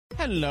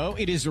Hello,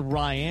 it is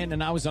Ryan,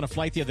 and I was on a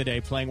flight the other day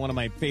playing one of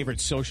my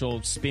favorite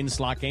social spin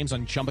slot games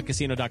on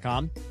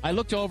ChumbaCasino.com. I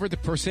looked over at the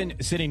person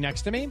sitting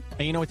next to me, and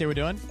you know what they were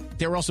doing?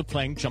 They were also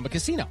playing Chumba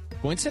Casino.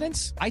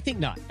 Coincidence? I think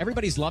not.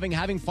 Everybody's loving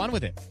having fun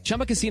with it.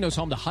 Chumba Casino is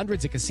home to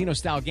hundreds of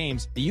casino-style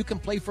games that you can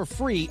play for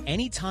free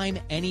anytime,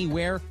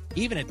 anywhere,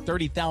 even at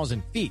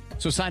 30,000 feet.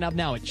 So sign up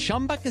now at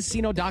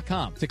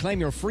ChumbaCasino.com to claim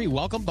your free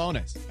welcome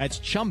bonus. That's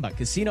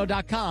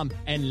ChumbaCasino.com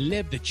and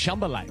live the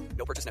Chumba life.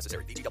 No purchase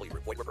necessary. VGW.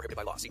 Void where prohibited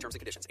by law. See terms and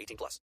conditions. 18+.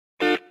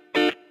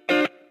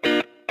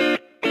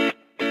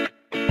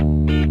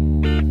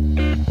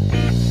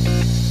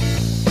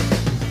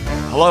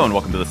 Hello and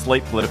welcome to the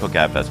Slate Political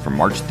Gabfest for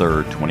March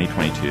 3rd,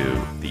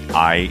 2022, the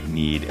I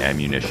Need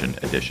Ammunition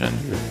edition.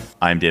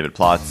 I'm David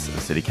Plotz of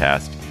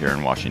CityCast here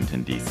in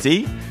Washington,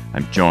 D.C.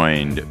 I'm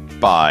joined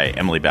by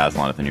Emily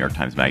Bazelon at the New York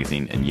Times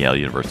Magazine and Yale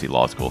University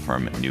Law School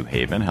from New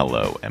Haven.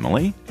 Hello,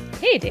 Emily.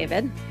 Hey,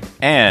 David.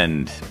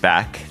 And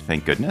back,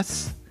 thank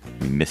goodness.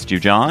 We missed you,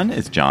 John,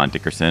 is John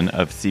Dickerson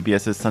of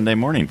CBS's Sunday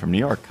Morning from New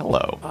York.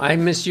 Hello. I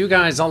miss you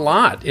guys a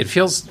lot. It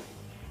feels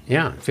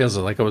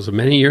like it was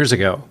many years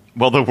ago.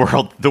 Well,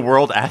 the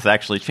world has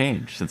actually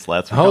changed since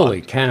last week.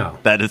 Holy cow.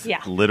 That is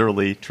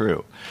literally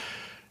true.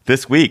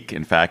 This week,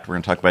 in fact, we're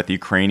going to talk about the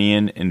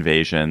Ukrainian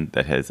invasion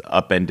that has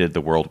upended the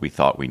world we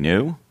thought we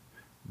knew.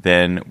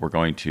 Then we're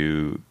going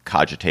to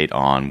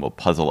we'll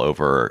puzzle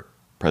over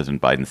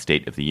President Biden's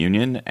State of the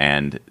Union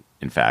and,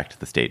 in fact,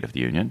 the State of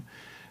the Union.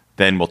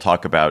 Then we'll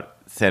talk about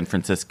San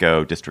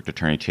Francisco District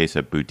Attorney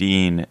Chesa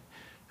Boudin,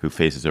 who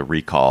faces a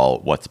recall,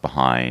 what's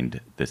behind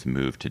this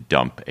move to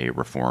dump a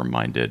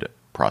reform-minded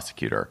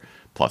prosecutor.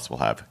 Plus, we'll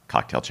have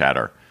cocktail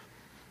chatter.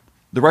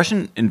 The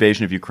Russian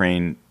invasion of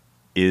Ukraine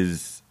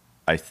is,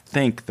 I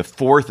think, the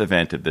fourth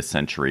event of this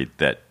century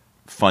that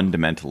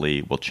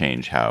fundamentally will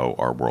change how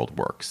our world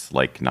works.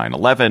 Like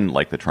 9/11,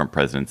 like the Trump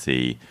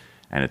presidency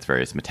and its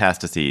various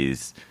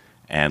metastases,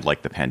 and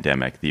like the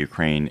pandemic, the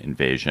Ukraine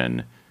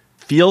invasion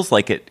feels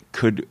like it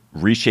could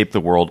reshape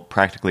the world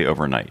practically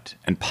overnight.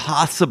 And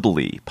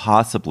possibly,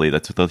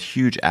 that's with a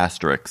huge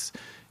asterisk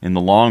in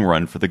the long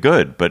run for the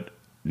good, but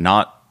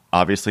not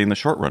obviously in the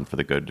short run for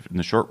the good. In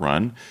the short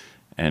run,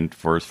 and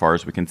for as far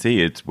as we can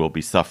see, it will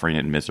be suffering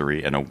and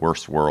misery and a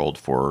worse world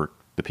for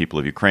the people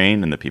of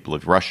Ukraine and the people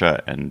of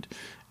Russia and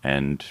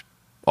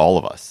all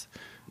of us.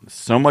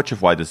 So much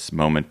of why this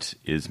moment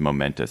is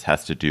momentous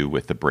has to do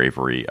with the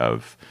bravery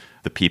of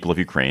the people of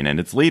Ukraine and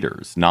its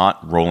leaders,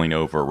 not rolling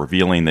over,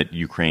 revealing that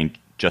Ukraine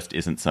just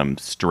isn't some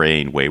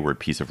stray and wayward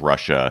piece of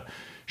Russia,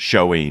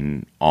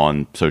 showing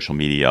on social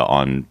media,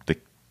 on the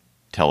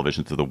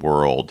televisions of the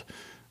world,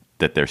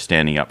 that they're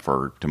standing up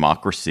for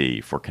democracy,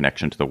 for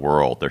connection to the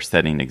world. They're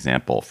setting an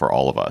example for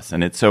all of us.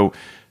 And it's so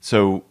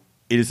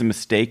it is a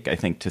mistake, I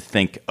think, to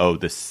think, oh,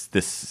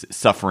 this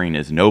suffering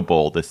is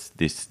noble, this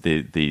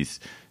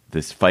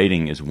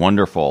fighting is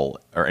wonderful,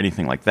 or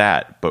anything like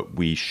that. But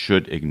we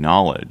should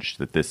acknowledge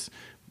that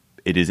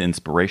it is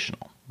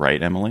inspirational,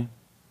 right, Emily?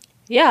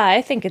 Yeah,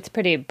 I think it's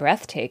pretty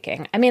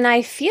breathtaking. I mean,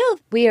 I feel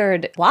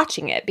weird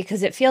watching it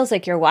because it feels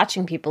like you're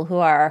watching people who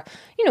are,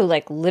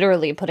 like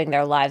literally putting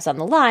their lives on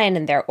the line,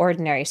 and they're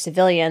ordinary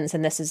civilians,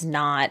 and this is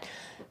not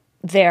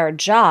their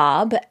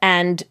job.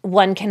 And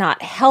one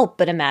cannot help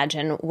but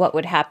imagine what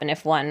would happen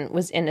if one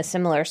was in a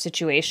similar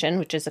situation,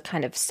 which is a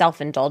kind of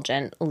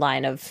self-indulgent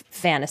line of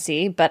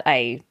fantasy, but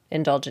I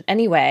indulge it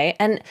anyway.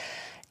 And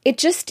it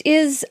just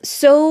is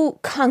so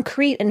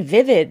concrete and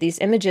vivid, these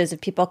images of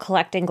people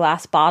collecting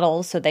glass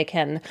bottles so they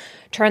can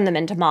turn them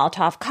into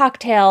Molotov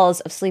cocktails,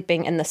 of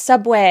sleeping in the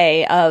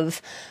subway, of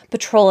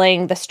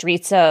patrolling the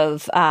streets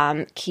of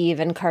Kyiv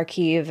and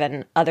Kharkiv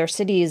and other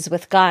cities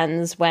with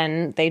guns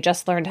when they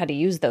just learned how to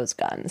use those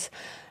guns.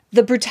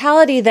 The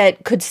brutality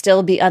that could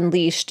still be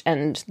unleashed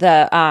and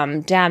the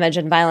damage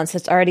and violence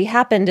that's already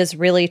happened is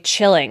really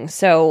chilling.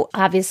 So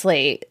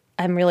obviously,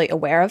 I'm really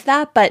aware of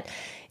that, but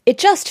it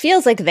just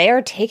feels like they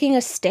are taking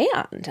a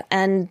stand.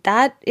 And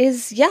that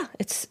is,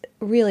 it's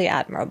really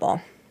admirable.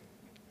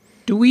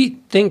 Do we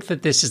think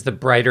that this is the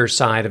brighter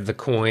side of the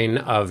coin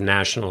of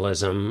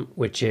nationalism,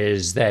 which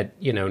is that,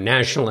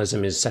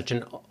 nationalism is such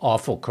an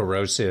awful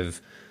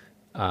corrosive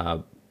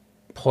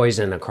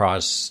poison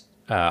across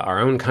our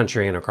own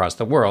country and across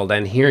the world?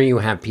 And here you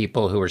have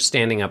people who are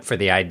standing up for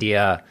the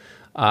idea.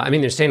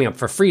 They're standing up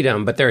for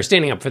freedom, but they're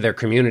standing up for their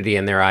community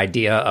and their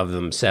idea of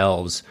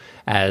themselves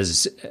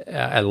as,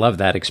 I love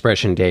that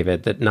expression,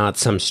 David, that not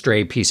some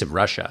stray piece of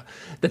Russia,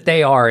 that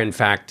they are, in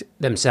fact,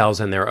 themselves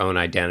and their own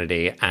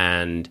identity,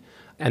 and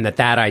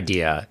that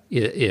idea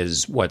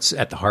is what's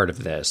at the heart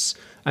of this.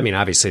 I mean,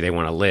 obviously, they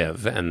want to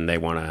live and they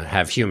want to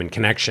have human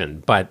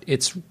connection, but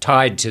it's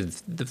tied to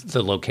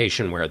the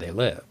location where they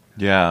live.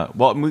 Yeah.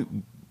 Well,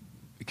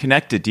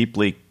 connected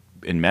deeply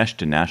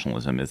enmeshed in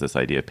nationalism is this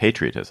idea of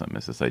patriotism,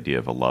 is this idea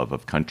of a love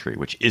of country,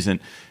 which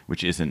isn't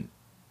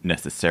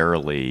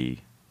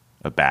necessarily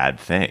a bad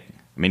thing.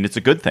 I mean, it's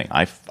a good thing.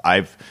 It's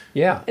a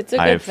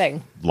good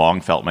thing. Long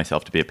felt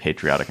myself to be a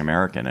patriotic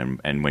American,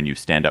 and when you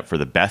stand up for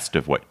the best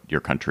of what your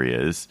country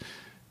is,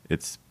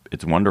 it's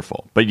it's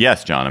wonderful. But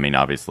yes, John, I mean,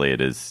 obviously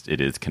it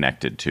is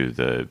connected to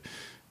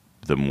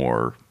the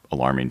more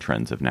alarming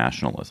trends of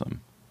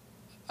nationalism.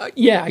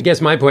 Yeah, I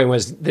guess my point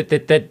was that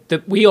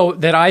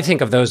I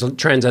think of those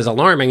trends as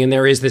alarming, and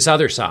there is this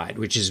other side,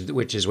 which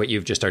is what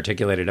you've just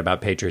articulated about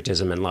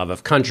patriotism and love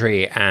of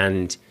country,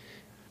 and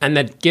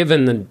that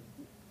given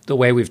the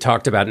way we've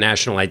talked about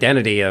national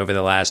identity over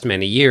the last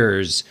many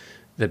years,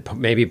 that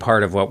maybe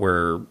part of what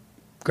we're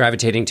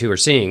gravitating to or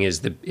seeing is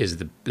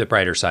the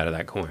brighter side of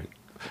that coin.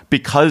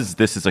 Because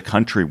this is a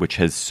country which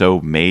has so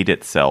made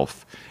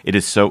itself, it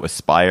has so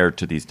aspired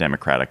to these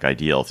democratic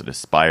ideals, it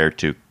aspired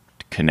to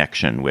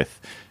connection with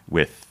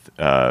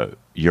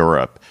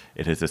Europe.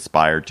 It has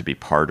aspired to be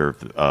part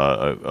of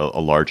a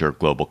larger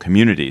global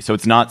community. So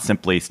it's not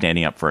simply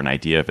standing up for an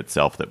idea of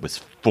itself that was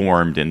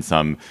formed in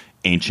some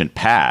ancient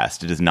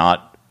past. It is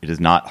not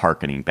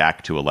hearkening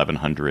back to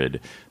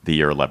the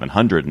year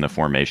 1100 and the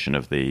formation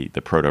of the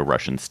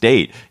proto-Russian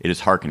state. It is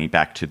hearkening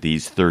back to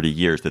these 30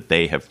 years that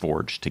they have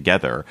forged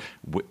together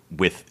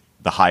with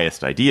the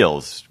highest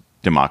ideals: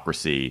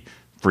 democracy,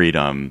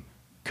 freedom,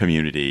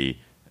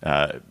 community,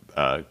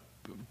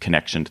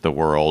 connection to the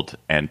world,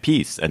 and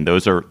peace. And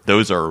those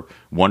are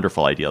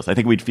wonderful ideals. I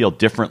think we'd feel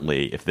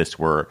differently if this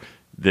were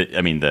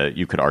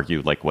you could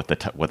argue like what the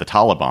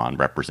Taliban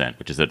represent,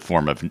 which is a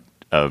form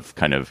of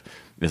kind of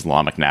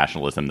Islamic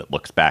nationalism that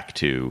looks back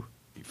to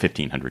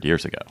 1,500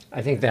 years ago.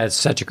 I think that's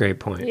such a great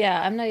point.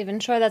 Yeah, I'm not even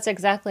sure that's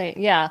exactly,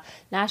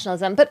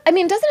 nationalism. But I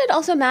mean, doesn't it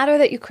also matter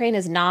that Ukraine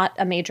is not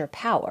a major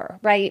power,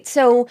 right?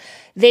 So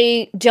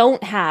they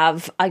don't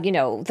have,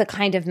 the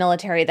kind of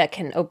military that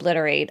can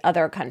obliterate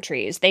other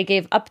countries. They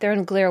gave up their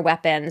nuclear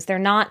weapons. They're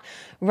not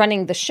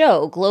running the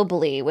show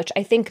globally, which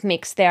I think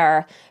makes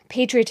their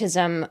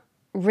patriotism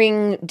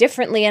ring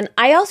differently. And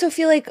I also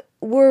feel like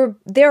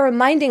they're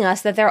reminding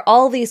us that there are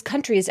all these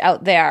countries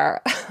out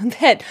there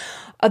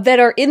that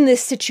are in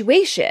this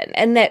situation,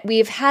 and that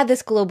we've had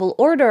this global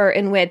order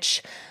in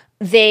which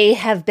they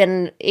have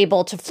been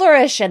able to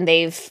flourish, and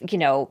they've,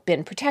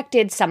 been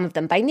protected, some of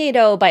them by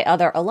NATO, by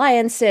other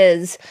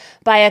alliances,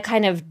 by a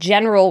kind of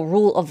general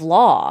rule of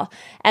law.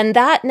 And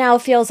that now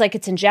feels like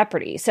it's in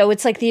jeopardy. So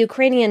it's like the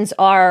Ukrainians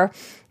are,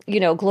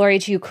 glory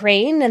to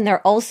Ukraine, and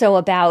they're also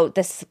about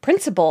this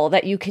principle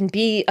that you can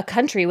be a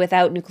country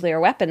without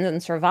nuclear weapons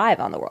and survive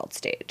on the world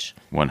stage.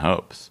 One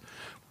hopes.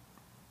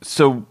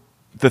 So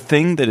the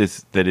thing that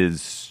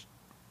is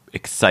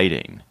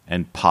exciting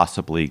and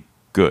possibly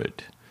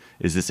good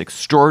is this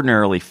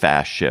extraordinarily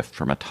fast shift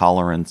from a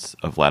tolerance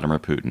of Vladimir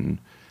Putin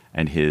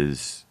and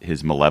his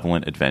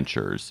malevolent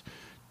adventures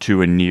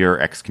to a near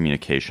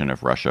excommunication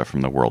of Russia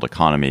from the world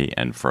economy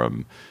and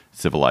from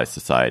civilized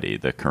society.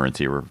 The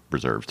currency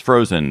reserves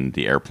frozen,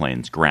 the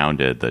airplanes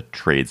grounded, the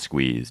trade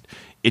squeezed.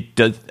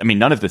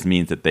 None of this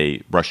means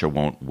that Russia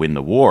won't win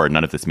the war.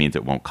 None of this means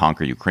it won't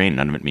conquer Ukraine.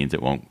 None of it means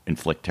it won't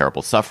inflict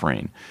terrible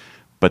suffering.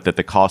 But that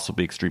the costs will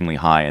be extremely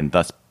high, and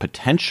thus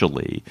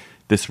potentially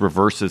this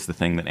reverses the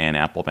thing that Anne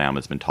Applebaum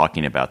has been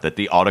talking about, that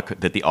the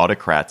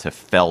autocrats have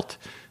felt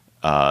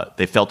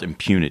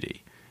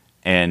impunity.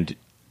 And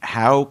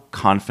how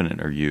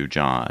confident are you,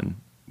 John?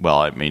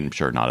 Well, I'm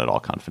sure not at all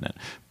confident,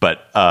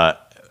 but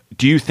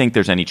do you think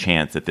there's any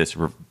chance that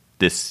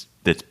this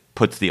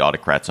puts the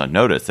autocrats on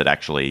notice that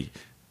actually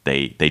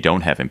they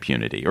don't have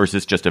impunity, or is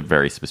this just a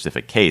very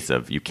specific case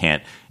of you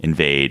can't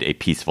invade a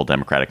peaceful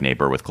democratic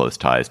neighbor with close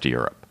ties to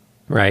Europe?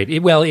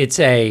 Right. Well,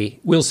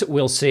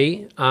 we'll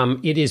see.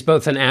 It is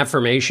both an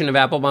affirmation of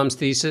Applebaum's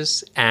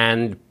thesis,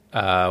 and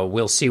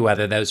we'll see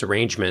whether those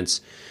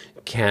arrangements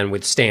can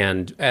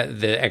withstand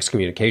the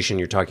excommunication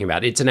you're talking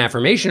about. It's an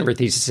affirmation of her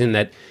thesis in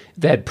that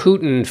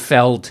Putin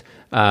felt,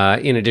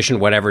 in addition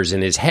to whatever's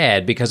in his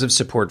head, because of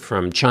support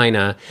from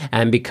China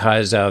and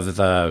because of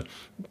the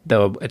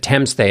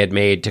attempts they had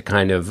made to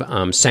kind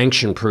of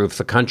sanction-proof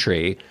the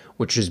country,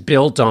 which is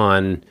built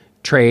on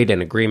trade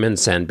and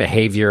agreements and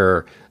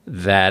behavior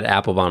that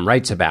Applebaum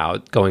writes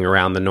about, going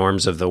around the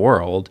norms of the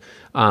world,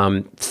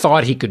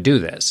 thought he could do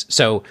this.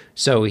 So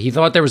he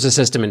thought there was a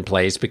system in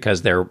place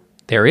because there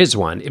is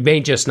one. It may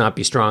just not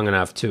be strong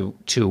enough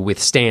to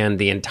withstand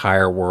the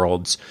entire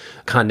world's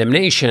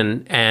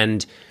condemnation,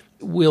 and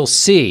we'll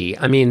see.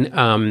 I mean,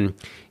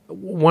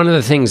 one of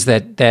the things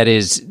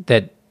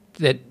that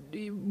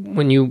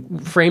when you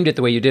framed it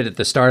the way you did at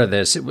the start of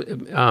this,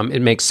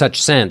 it makes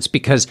such sense,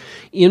 because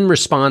in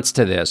response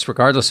to this,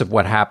 regardless of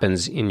what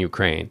happens in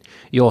Ukraine,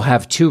 you'll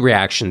have two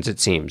reactions, it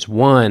seems.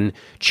 One,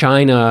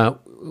 China,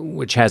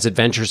 which has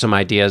adventuresome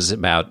ideas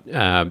about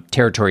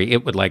territory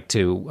it would like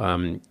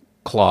to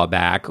claw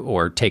back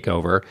or take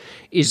over,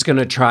 is going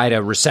to try to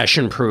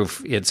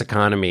recession-proof its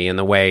economy in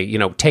the way,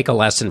 take a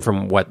lesson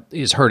from what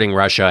is hurting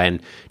Russia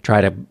and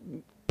try to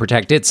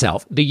protect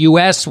itself. The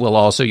U.S. will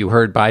also, you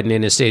heard Biden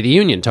in his State of the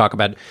Union talk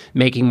about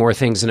making more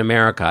things in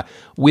America,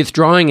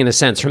 withdrawing in a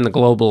sense from the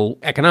global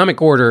economic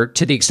order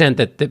to the extent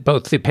that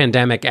both the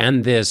pandemic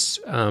and this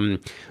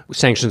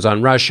sanctions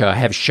on Russia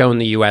have shown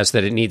the U.S.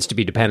 that it needs to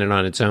be dependent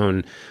on its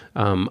own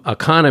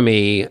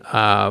economy.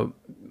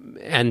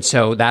 And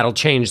so that'll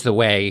change the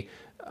way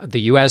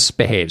the U.S.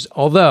 behaves.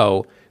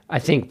 Although I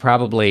think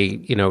probably,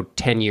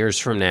 10 years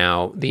from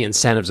now, the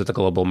incentives of the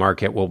global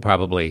market will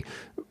probably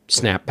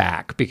snap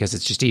back because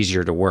it's just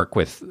easier to work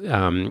with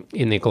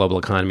in the global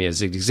economy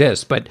as it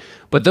exists. But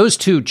those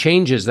two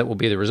changes that will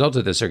be the result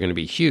of this are going to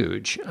be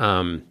huge.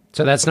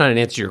 So that's not an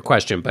answer to your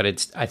question,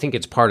 but I think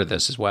it's part of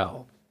this as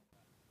well.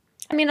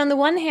 I mean, on the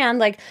one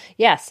hand,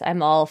 yes,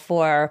 I'm all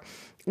for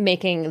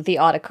making the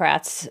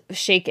autocrats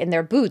shake in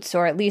their boots,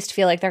 or at least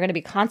feel like there are going to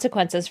be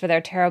consequences for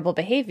their terrible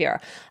behavior.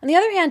 On the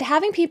other hand,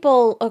 having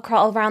people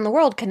around the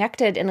world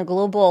connected in a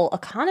global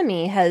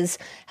economy has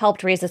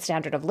helped raise the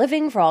standard of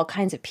living for all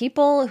kinds of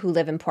people who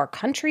live in poor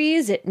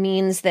countries. It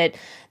means that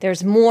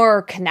there's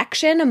more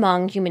connection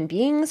among human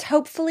beings,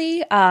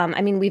 hopefully.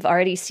 We've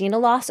already seen a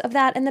loss of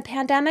that in the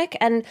pandemic.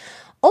 And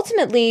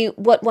ultimately,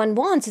 what one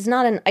wants is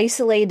not an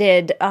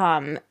isolated,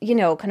 kind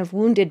of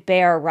wounded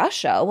bear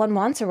Russia. One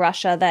wants a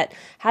Russia that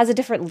has a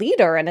different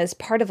leader and is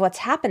part of what's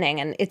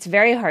happening. And it's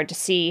very hard to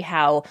see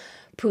how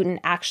Putin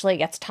actually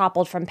gets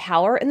toppled from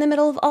power in the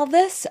middle of all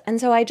this. And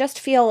so I just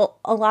feel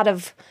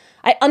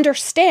I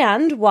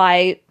understand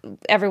why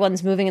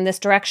everyone's moving in this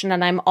direction,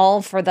 and I'm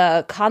all for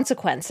the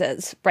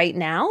consequences right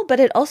now. But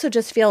it also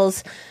just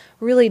feels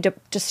really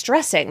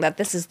distressing that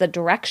this is the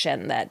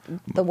direction that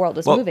the world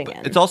is moving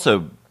in. It's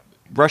also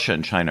Russia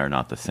and China are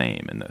not the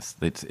same in this.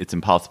 It's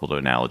impossible to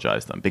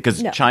analogize them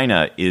because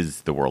China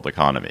is the world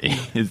economy.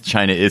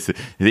 China is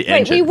the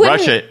engine. We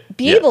wouldn't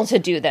be able to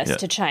do this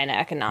to China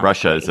economically.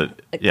 Russia is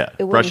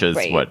Russia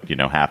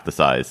is half the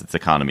size. Its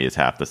economy is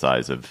half the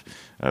size of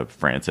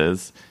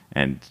France's,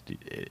 and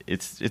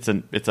it's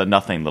a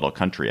nothing little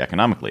country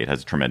economically. It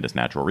has tremendous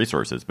natural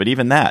resources, but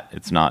even that,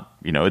 it's not.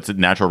 It's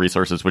natural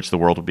resources which the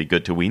world would be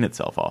good to wean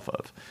itself off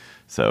of.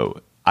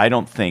 So I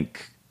don't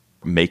think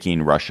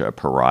making Russia a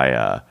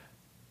pariah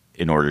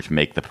in order to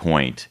make the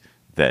point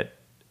that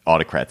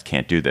autocrats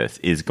can't do this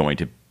is going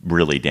to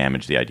really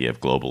damage the idea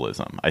of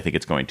globalism. I think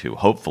it's going to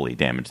hopefully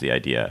damage the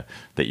idea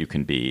that you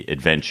can be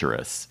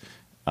adventurous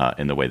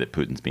in the way that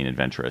Putin's being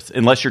adventurous,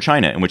 unless you're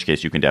China, in which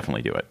case you can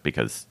definitely do it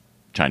because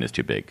China's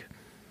too big.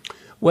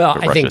 Well,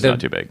 but I think Russia's not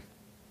too big.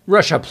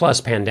 Russia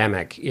plus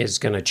pandemic is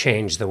going to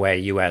change the way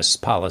U.S.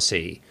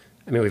 policy.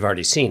 I mean, we've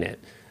already seen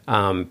it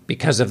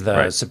because of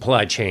the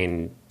supply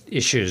chain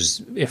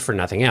issues, if for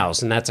nothing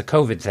else, and that's a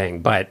COVID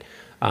thing. But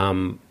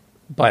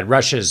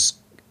Russia's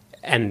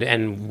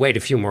and wait a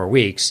few more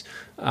weeks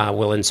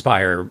will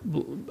inspire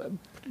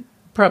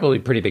probably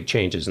pretty big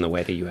changes in the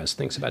way the U.S.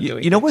 thinks about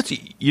doing.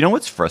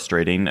 What's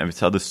frustrating? I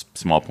saw this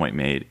small point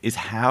made is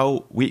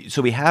how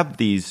we have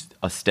these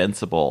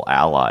ostensible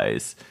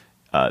allies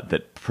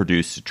that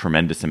produce a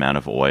tremendous amount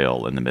of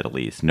oil in the Middle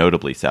East,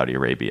 notably Saudi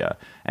Arabia,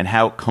 and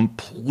how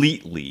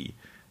completely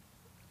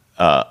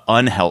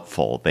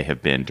unhelpful they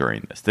have been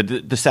during this. The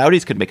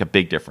Saudis could make a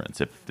big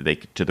difference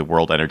to the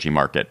world energy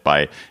market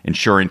by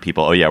ensuring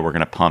people, we're going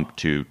to pump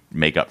to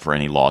make up for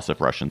any loss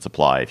of Russian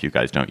supply if you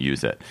guys don't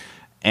use it.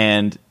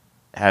 And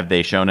have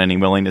they shown any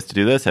willingness to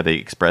do this? Have they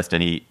expressed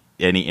any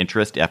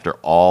interest after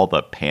all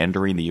the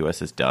pandering the U.S.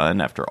 has done,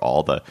 after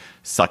all the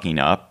sucking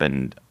up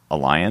and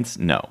alliance?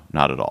 No,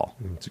 not at all.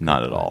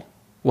 Not at all.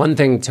 One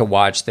thing to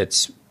watch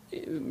that's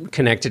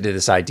connected to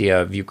this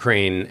idea of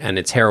Ukraine and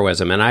its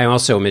heroism. And I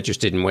also am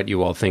interested in what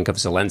you all think of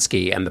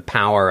Zelensky and the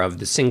power of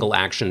the single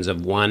actions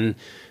of one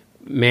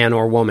man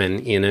or woman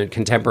in a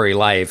contemporary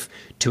life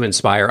to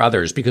inspire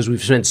others, because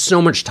we've spent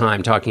so much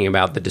time talking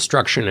about the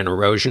destruction and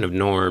erosion of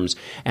norms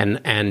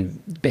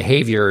and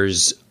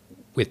behaviors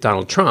with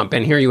Donald Trump.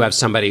 And here you have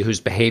somebody whose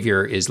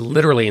behavior is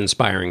literally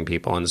inspiring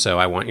people. And so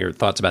I want your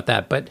thoughts about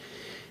that. But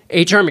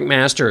H.R.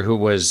 McMaster, who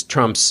was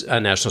Trump's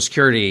national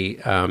security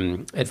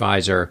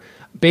advisor,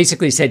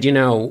 basically said,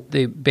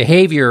 the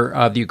behavior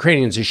of the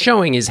Ukrainians is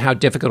showing is how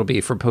difficult it'll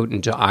be for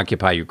Putin to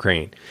occupy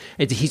Ukraine.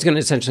 He's going to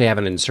essentially have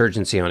an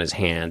insurgency on his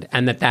hand,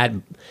 and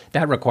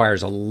that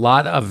requires a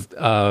lot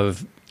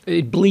of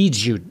it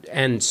bleeds you.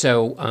 And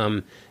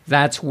so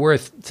that's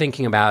worth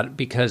thinking about,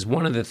 because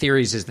one of the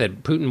theories is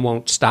that Putin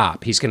won't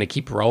stop. He's going to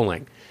keep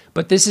rolling.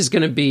 But this is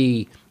going to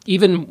be,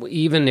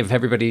 even if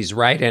everybody's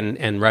right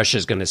and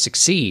Russia's going to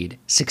succeed,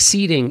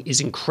 succeeding is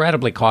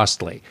incredibly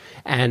costly.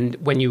 And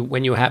when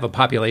you have a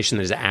population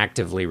that is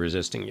actively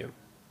resisting you.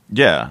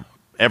 Yeah.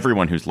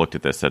 Everyone who's looked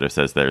at this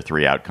says there are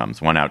three outcomes.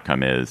 One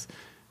outcome is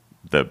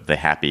the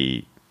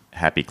happy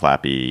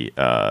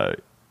clappy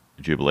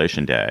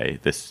jubilation day.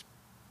 This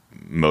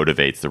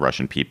motivates the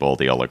Russian people,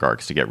 the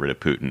oligarchs, to get rid of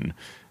Putin,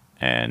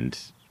 and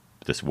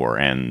this war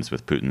ends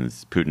with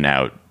Putin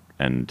out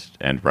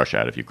and Russia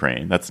out of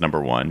Ukraine. That's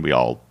number one. We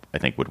all, I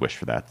think, would wish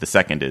for that. The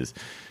second is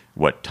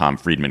what Tom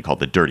Friedman called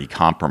the dirty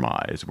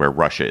compromise, where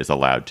Russia is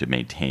allowed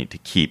to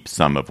keep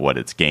some of what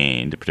it's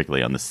gained,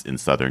 particularly in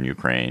southern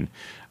Ukraine,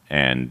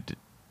 and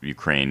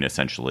Ukraine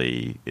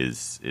essentially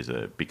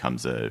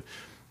becomes a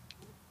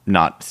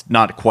not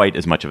quite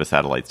as much of a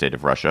satellite state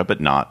of Russia, but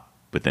not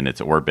within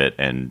its orbit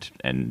and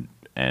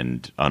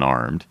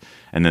unarmed.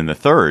 And then the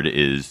third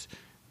is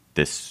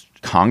this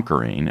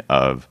conquering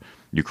of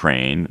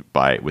Ukraine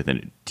with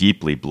a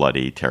deeply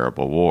bloody,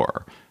 terrible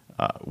war,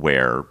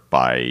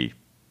 whereby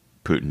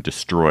Putin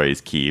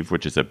destroys Kyiv,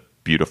 which is a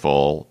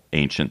beautiful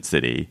ancient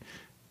city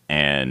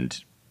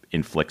and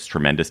inflicts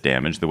tremendous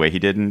damage the way he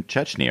did in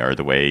Chechnya or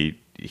the way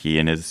he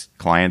and his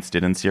clients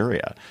did in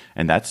Syria.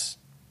 And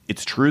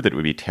it's true that it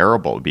would be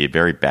terrible. It would be a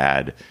very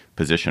bad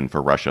position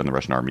for Russia and the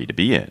Russian army to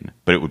be in,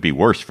 but it would be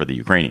worse for the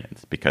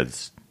Ukrainians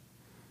because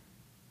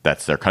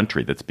that's their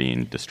country that's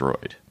being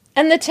destroyed.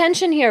 And the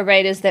tension here,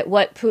 right, is that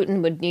what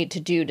Putin would need to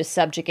do to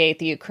subjugate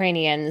the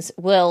Ukrainians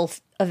will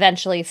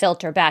eventually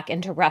filter back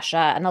into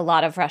Russia. And a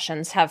lot of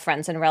Russians have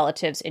friends and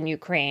relatives in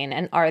Ukraine.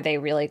 And are they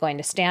really going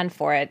to stand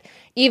for it?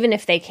 Even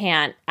if they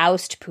can't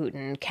oust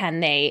Putin, can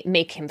they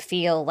make him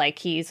feel like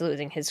he's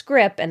losing his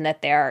grip and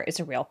that there is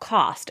a real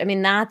cost? I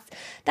mean, that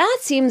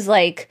seems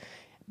like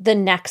the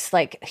next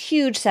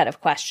huge set of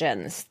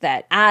questions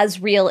that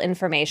as real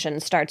information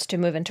starts to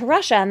move into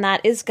Russia, and that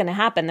is going to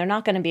happen, they're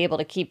not going to be able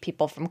to keep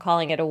people from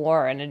calling it a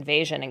war, an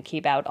invasion, and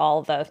keep out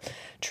all the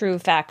true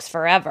facts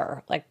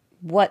forever. Like,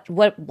 what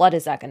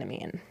is that going to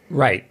mean?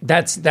 Right.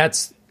 That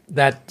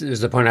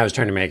is the point I was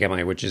trying to make,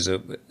 Emily, which is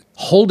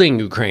holding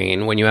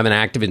Ukraine when you have an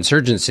active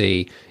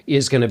insurgency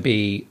is going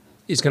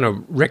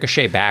to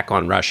ricochet back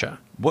on Russia.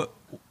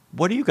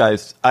 What do you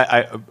guys,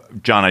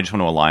 John, I just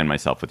want to align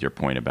myself with your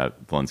point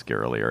about Zelensky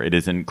earlier. It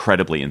is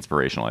incredibly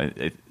inspirational.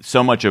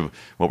 So much of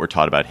what we're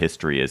taught about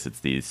history is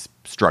it's these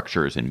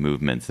structures and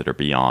movements that are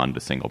beyond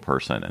a single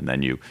person. And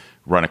then you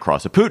run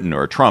across a Putin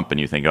or a Trump and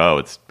you think,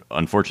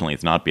 unfortunately,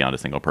 it's not beyond a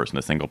single person.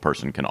 A single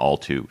person can all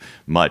too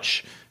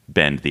much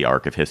bend the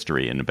arc of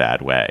history in a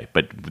bad way.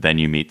 But then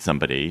you meet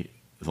somebody,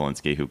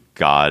 Zelensky, who,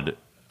 God,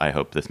 I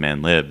hope this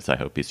man lives. I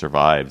hope he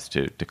survives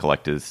to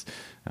collect his,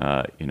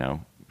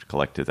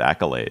 collect his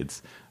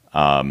accolades,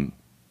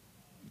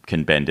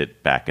 can bend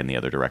it back in the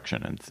other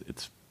direction. And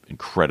it's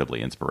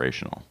incredibly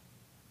inspirational.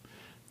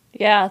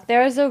 Yeah,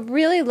 there was a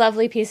really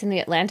lovely piece in The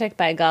Atlantic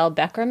by Gal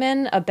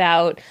Beckerman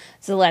about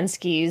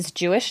Zelensky's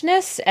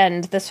Jewishness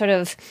and the sort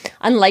of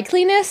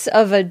unlikeliness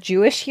of a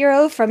Jewish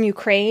hero from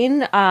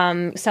Ukraine,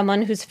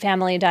 someone whose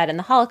family died in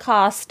the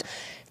Holocaust,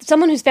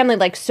 someone whose family,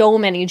 like so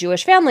many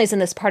Jewish families in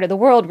this part of the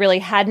world, really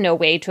had no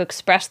way to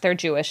express their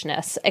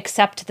Jewishness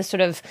except the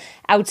sort of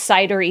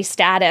outsidery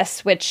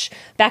status, which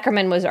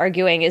Beckerman was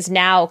arguing is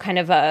now kind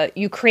of a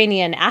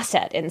Ukrainian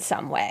asset in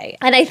some way.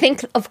 And I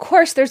think, of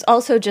course, there's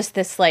also just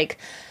this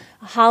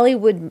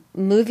Hollywood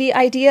movie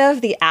idea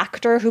of the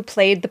actor who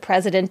played the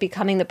president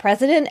becoming the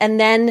president and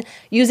then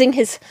using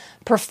his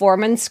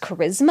performance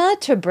charisma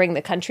to bring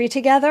the country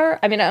together.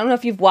 I mean, I don't know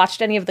if you've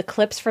watched any of the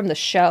clips from the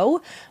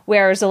show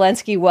where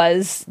Zelensky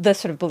was the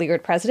sort of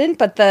beleaguered president,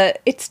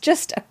 but it's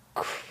just a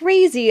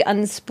crazy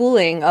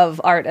unspooling of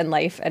art and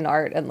life and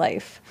art and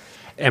life.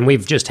 And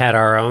we've just had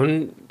our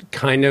own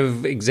kind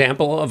of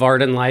example of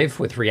art and life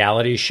with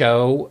reality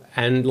show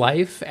and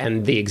life.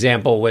 And the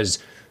example was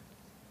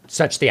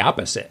such the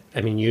opposite.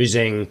 I mean,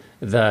 using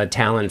the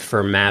talent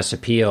for mass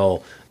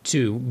appeal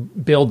to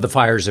build the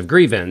fires of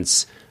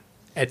grievance.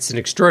 It's an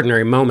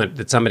extraordinary moment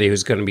that somebody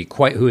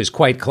who is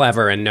quite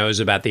clever and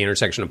knows about the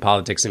intersection of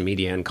politics and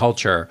media and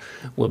culture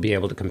will be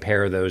able to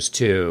compare those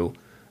two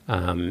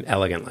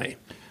elegantly.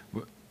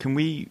 Can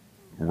we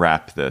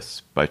wrap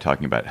this by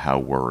talking about how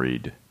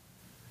worried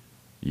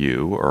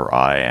you or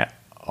I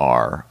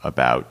are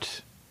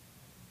about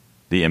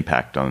the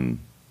impact on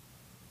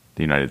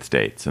the United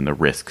States and the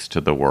risks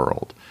to the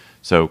world?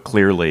 So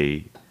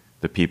clearly,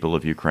 the people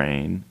of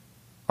Ukraine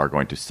are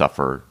going to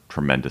suffer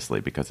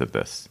tremendously because of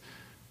this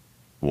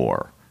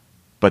war.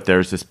 But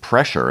there's this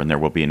pressure, and there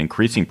will be an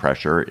increasing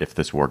pressure if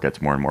this war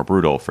gets more and more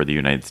brutal for the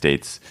United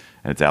States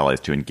and its allies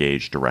to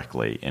engage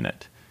directly in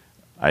it.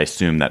 I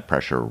assume that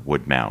pressure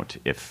would mount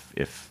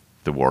if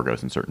the war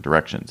goes in certain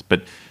directions.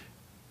 But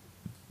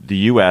the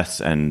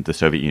U.S. and the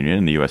Soviet Union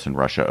and the U.S. and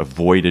Russia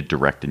avoided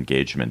direct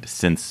engagement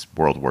since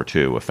World War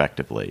II,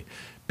 effectively,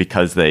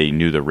 because they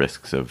knew the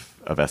risks of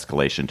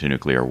escalation to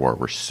nuclear war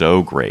were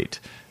so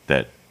great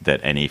that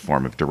any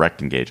form of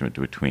direct engagement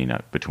between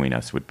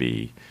us would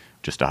be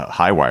just a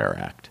high wire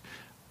act.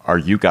 Are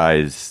you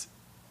guys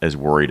as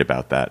worried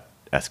about that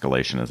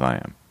escalation as I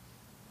am?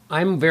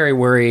 I'm very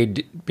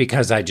worried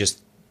because I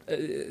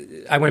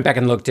went back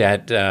and looked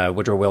at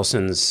Woodrow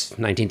Wilson's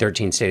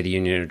 1913 State of the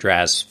Union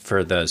address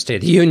for the State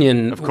of the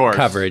Union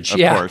coverage. Of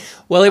course.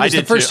 Well, it was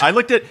the first. I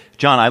looked at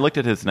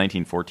his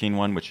 1914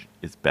 one, which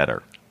is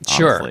better.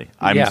 Sure. Honestly.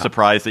 I'm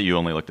surprised that you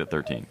only looked at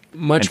 13.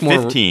 Much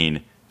and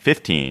more.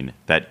 15,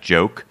 that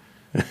joke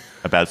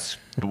about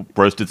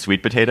roasted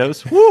sweet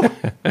potatoes. Woo!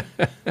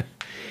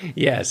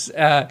 Yes,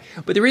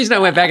 but the reason I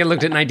went back and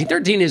looked at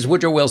 1913 is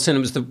Woodrow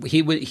Wilson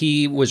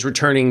he was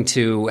returning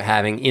to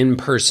having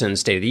in-person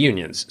State of the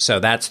Unions. So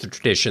that's the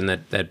tradition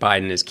that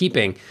Biden is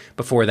keeping.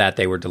 Before that,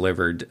 they were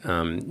delivered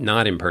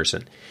not in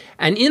person.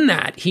 And in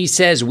that, he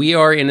says we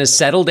are in a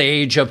settled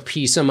age of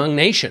peace among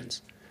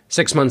nations.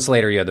 6 months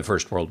later, you had the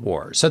First World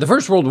War. So the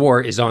First World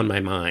War is on my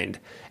mind.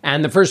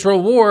 And the First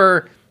World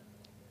War,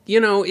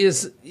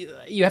 is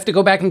you have to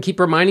go back and keep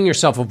reminding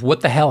yourself of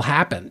what the hell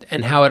happened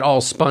and how it all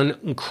spun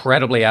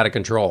incredibly out of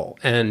control.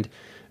 And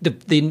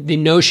the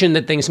notion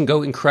that things can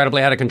go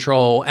incredibly out of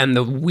control and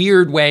the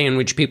weird way in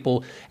which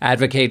people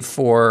advocate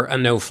for a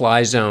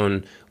no-fly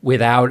zone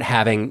without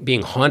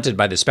being haunted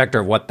by the specter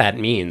of what that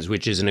means,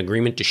 which is an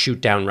agreement to shoot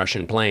down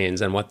Russian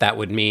planes and what that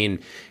would mean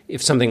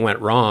if something went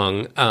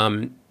wrong.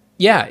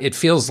 It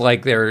feels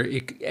like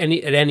at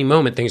any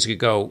moment things could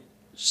go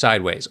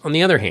sideways. On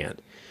the other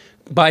hand,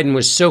 Biden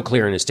was so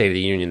clear in his State of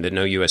the Union that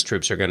no U.S.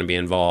 troops are going to be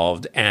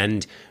involved,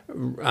 and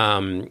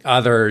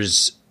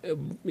others,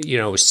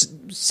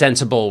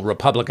 sensible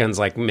Republicans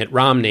like Mitt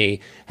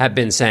Romney have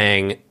been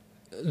saying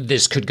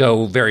this could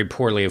go very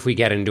poorly if we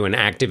get into an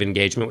active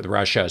engagement with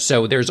Russia.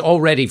 So there's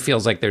already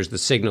feels like there's the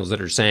signals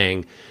that are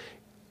saying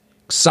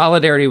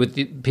solidarity with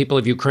the people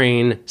of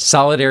Ukraine,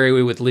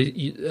 solidarity with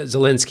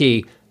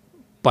Zelensky,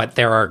 but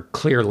there are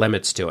clear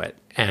limits to it,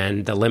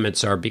 and the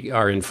limits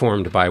are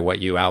informed by what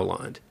you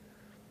outlined.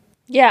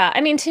 Yeah,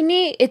 I mean, to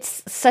me,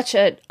 it's such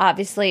a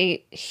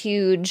obviously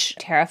huge,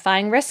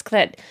 terrifying risk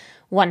that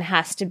one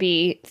has to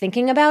be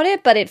thinking about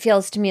it, but it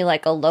feels to me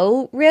like a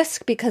low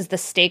risk because the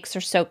stakes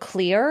are so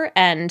clear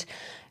and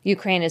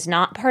Ukraine is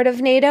not part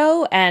of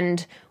NATO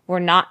and we're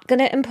not going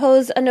to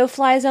impose a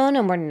no-fly zone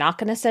and we're not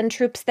going to send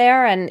troops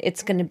there, and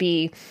it's going to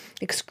be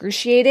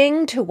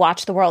excruciating to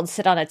watch the world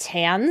sit on its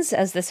hands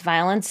as this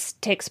violence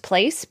takes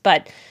place,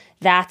 but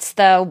that's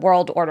the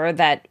world order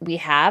that we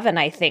have, and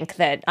I think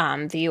that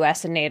the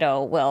U.S. and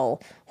NATO will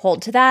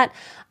hold to that.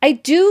 I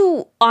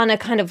do, on a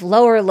kind of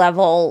lower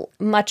level,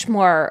 much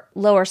more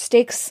lower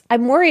stakes,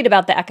 I'm worried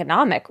about the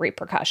economic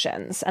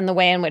repercussions and the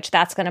way in which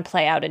that's going to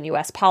play out in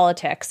U.S.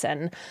 politics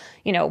and,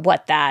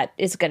 what that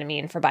is going to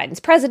mean for Biden's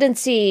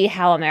presidency,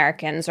 how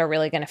Americans are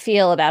really going to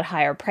feel about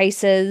higher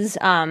prices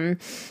and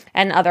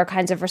other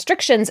kinds of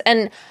restrictions.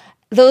 And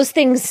those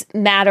things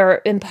matter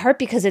in part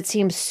because it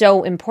seems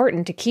so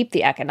important to keep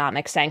the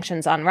economic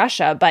sanctions on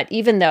Russia. But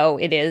even though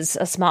it is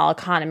a small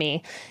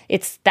economy,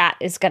 that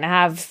is going to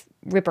have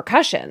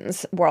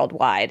repercussions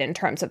worldwide in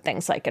terms of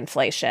things like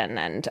inflation.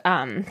 And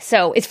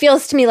so it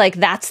feels to me like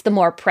that's the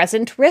more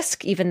present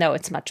risk, even though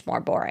it's much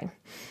more boring.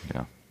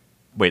 Yeah.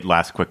 Wait,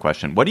 last quick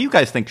question. What do you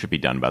guys think should be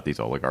done about these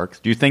oligarchs?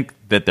 Do you think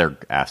that their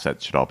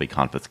assets should all be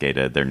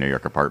confiscated? Their New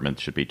York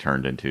apartments should be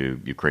turned into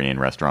Ukrainian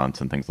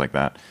restaurants and things like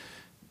that?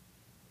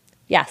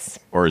 Yes.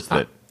 Or is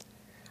that...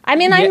 I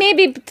mean, I may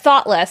be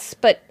thoughtless,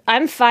 but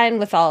I'm fine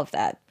with all of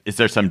that. Is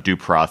there some due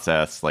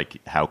process, like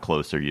how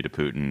close are you to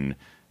Putin?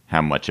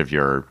 How much of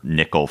your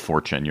nickel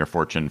fortune, your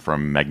fortune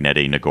from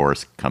Magnitsky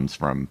Nagorsk comes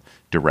from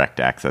direct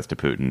access to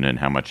Putin, and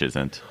how much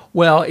isn't?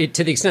 Well,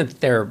 to the extent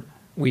that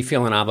we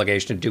feel an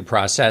obligation to due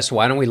process,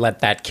 why don't we let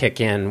that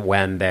kick in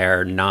when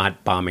they're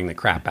not bombing the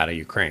crap out of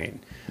Ukraine?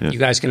 Yes. You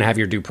guys can have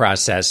your due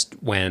process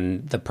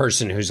when the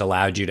person who's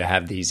allowed you to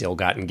have these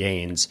ill-gotten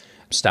gains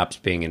stops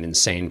being an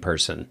insane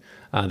person.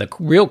 The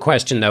real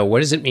question, though, what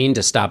does it mean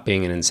to stop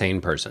being an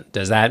insane person?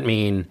 Does that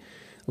mean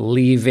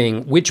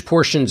leaving? Which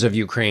portions of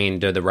Ukraine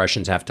do the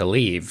Russians have to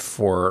leave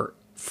for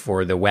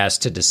the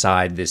West to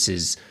decide this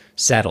is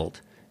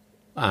settled?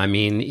 I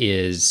mean,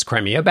 is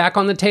Crimea back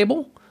on the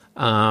table?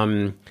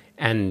 And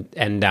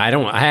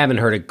I haven't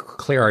heard a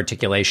clear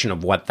articulation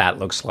of what that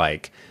looks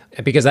like,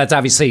 because that's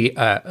obviously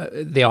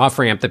the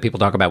off-ramp that people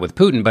talk about with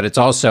Putin, but it's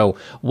also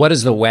what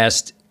is the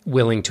West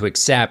willing to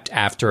accept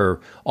after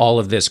all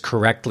of this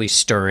correctly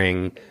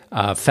stirring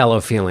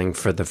fellow feeling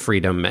for the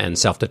freedom and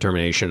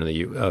self-determination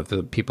of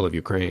the people of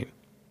Ukraine.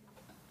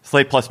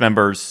 Slate Plus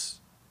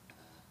members,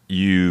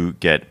 you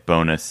get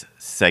bonus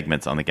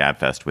segments on the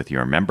GabFest with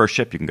your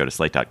membership. You can go to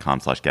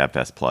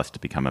slate.com/GabFest Plus to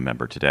become a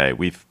member today.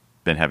 We've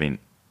been having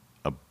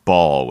a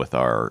ball with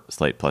our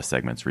Slate Plus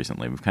segments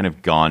recently. We've kind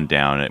of gone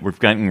down it. We've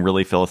gotten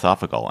really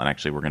philosophical, and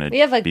actually we're going to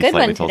have a be good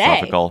slightly one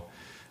philosophical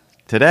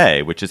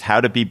today, which is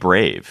how to be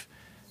brave.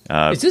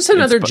 Is this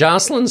another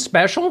Jocelyn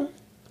special?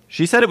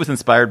 She said it was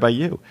inspired by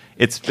you.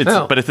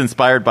 But it's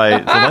inspired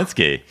by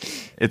Zelensky.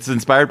 It's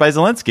inspired by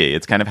Zelensky.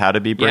 It's kind of how to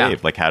be brave.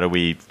 Yeah. Like, how do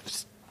we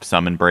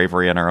summon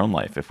bravery in our own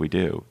life if we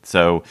do?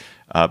 So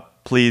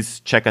please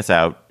check us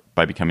out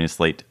by becoming a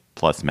Slate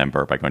Plus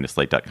member by going to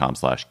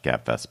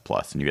slate.com/GabFest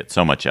Plus. And you get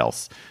so much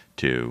else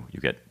too. You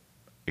get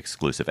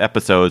exclusive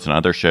episodes and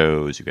other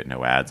shows. You get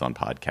no ads on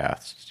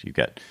podcasts. You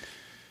get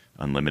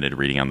unlimited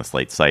reading on the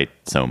Slate site.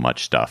 So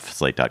much stuff.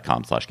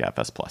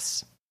 Slate.com/GabFest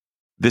Plus.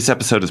 This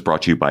episode is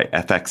brought to you by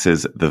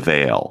FX's The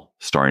Veil,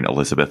 starring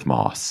Elizabeth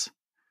Moss.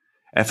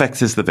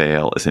 FX's The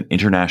Veil is an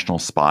international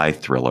spy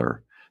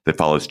thriller that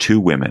follows two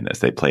women as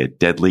they play a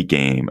deadly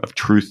game of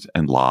truth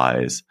and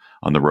lies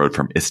on the road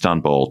from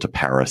Istanbul to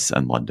Paris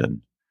and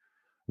London.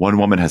 One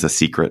woman has a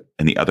secret,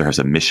 and the other has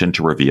a mission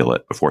to reveal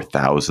it before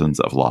thousands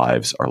of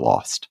lives are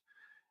lost.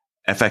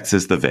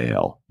 FX's The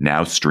Veil,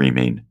 now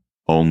streaming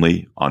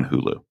only on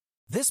Hulu.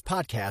 This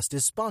podcast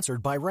is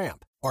sponsored by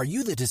Ramp. Are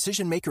you the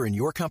decision maker in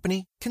your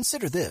company?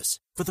 Consider this.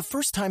 For the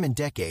first time in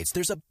decades,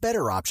 there's a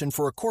better option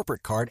for a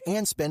corporate card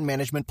and spend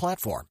management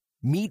platform.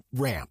 Meet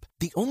Ramp,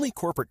 the only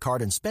corporate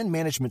card and spend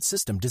management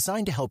system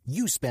designed to help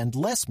you spend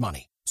less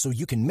money so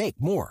you can make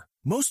more.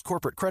 Most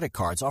corporate credit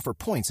cards offer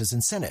points as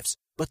incentives,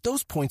 but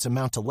those points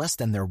amount to less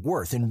than their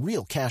worth in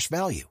real cash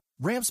value.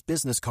 Ramp's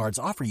business cards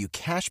offer you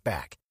cash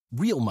back,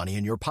 real money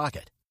in your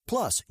pocket.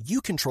 Plus, you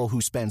control who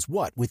spends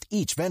what with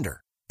each vendor.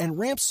 And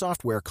Ramp's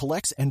software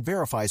collects and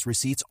verifies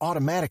receipts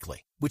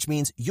automatically, which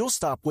means you'll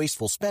stop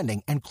wasteful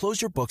spending and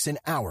close your books in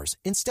hours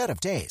instead of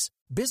days.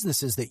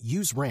 Businesses that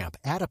use Ramp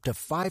add up to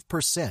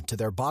 5% to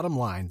their bottom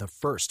line the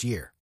first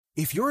year.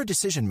 If you're a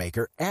decision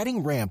maker,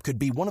 adding Ramp could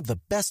be one of the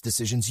best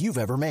decisions you've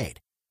ever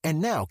made.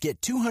 And now get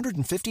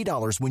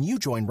 $250 when you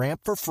join Ramp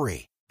for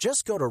free.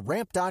 Just go to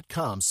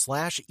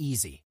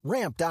ramp.com/easy.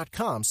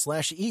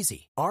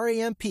 Ramp.com/easy.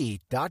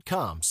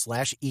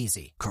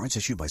 RAMP.com/easy. Cards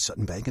issued by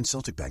Sutton Bank and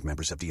Celtic Bank,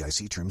 members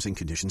FDIC. Terms and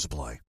conditions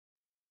apply.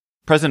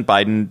 President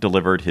Biden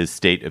delivered his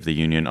State of the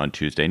Union on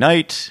Tuesday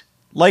night.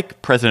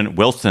 Like President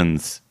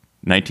Wilson's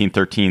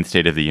 1913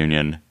 State of the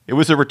Union, it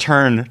was a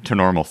return to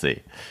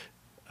normalcy.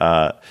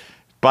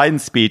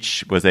 Biden's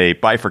speech was a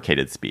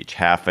bifurcated speech,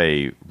 half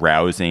a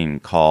rousing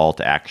call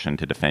to action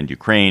to defend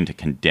Ukraine, to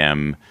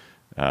condemn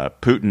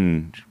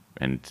Putin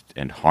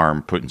and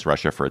harm Putin's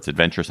Russia for its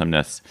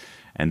adventuresomeness,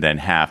 and then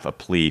half a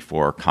plea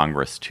for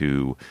Congress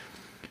to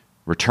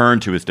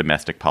return to his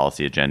domestic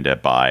policy agenda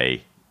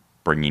by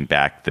bringing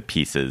back the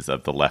pieces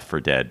of the Left 4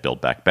 Dead Build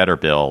Back Better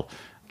bill.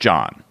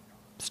 John,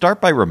 start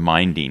by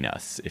reminding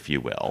us, if you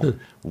will,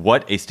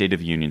 what a State of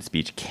the Union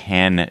speech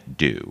can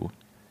do.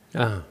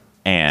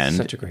 And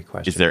such a great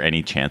question. Is there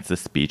any chance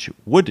this speech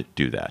would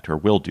do that or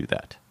will do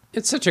that?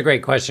 It's such a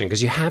great question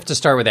because you have to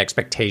start with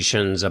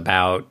expectations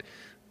about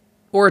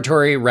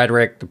oratory,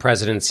 rhetoric, the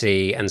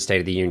presidency, and State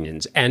of the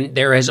Unions. And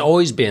there has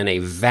always been a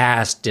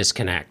vast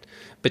disconnect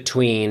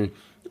between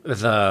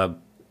the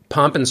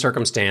pomp and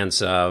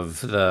circumstance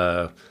of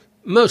the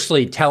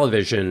mostly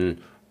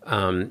television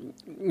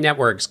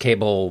networks,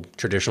 cable,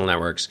 traditional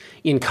networks,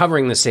 in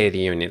covering the State of the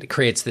Union. It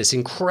creates this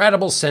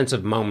incredible sense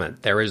of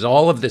moment. There is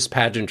all of this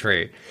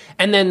pageantry.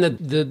 And then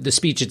the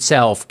speech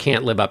itself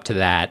can't live up to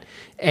that,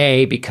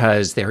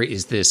 because there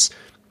is this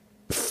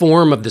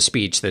form of the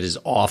speech that is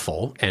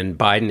awful, and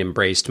Biden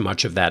embraced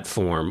much of that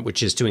form,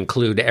 which is to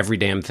include every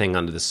damn thing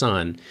under the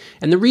sun.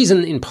 And the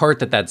reason, in part,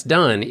 that that's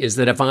done is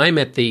that if I'm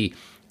at the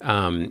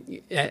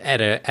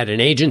at an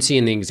agency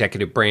in the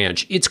executive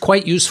branch, it's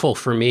quite useful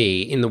for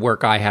me in the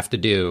work I have to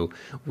do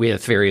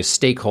with various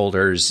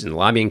stakeholders in the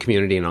lobbying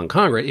community and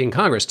in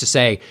Congress to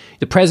say,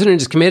 the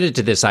president is committed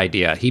to this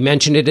idea. He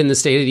mentioned it in the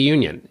State of the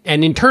Union.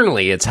 And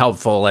internally, it's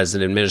helpful as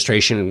an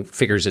administration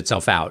figures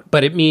itself out.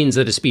 But it means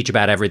that a speech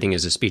about everything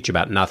is a speech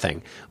about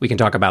nothing. We can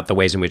talk about the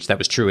ways in which that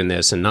was true in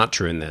this and not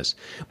true in this.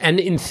 And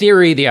in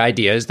theory, the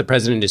idea is the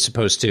president is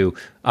supposed to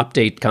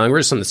update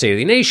Congress on the state of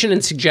the nation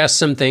and suggest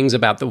some things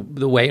about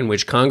the way in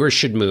which Congress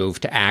should move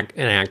to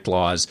enact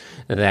laws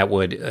that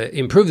would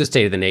improve the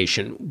state of the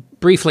nation.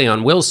 Briefly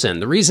on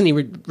Wilson, the reason he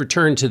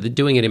returned to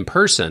doing it in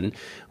person,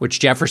 which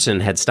Jefferson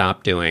had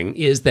stopped doing,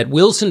 is that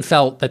Wilson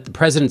felt that the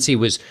presidency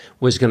was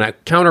going to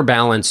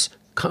counterbalance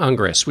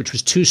Congress, which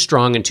was too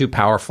strong and too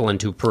powerful and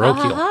too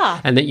parochial,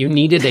 and that you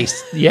needed a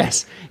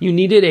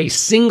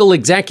single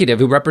executive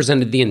who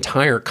represented the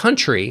entire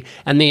country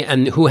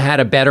and who had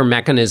a better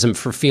mechanism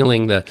for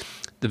feeling the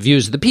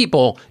views of the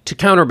people to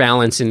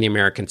counterbalance in the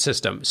American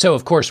system. So,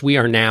 of course, we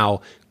are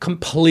now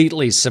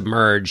completely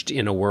submerged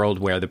in a world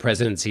where the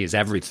presidency is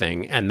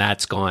everything, and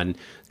that's gone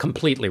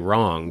completely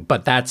wrong.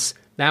 But that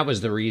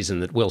was the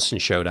reason that Wilson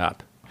showed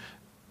up.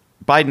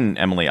 Biden,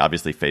 Emily,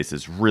 obviously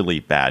faces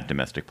really bad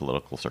domestic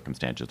political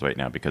circumstances right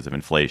now because of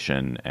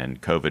inflation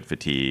and COVID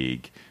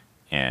fatigue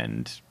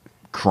and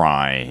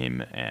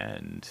crime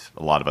and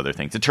a lot of other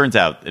things. It turns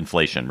out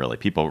inflation, really,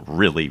 people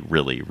really,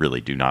 really,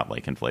 really do not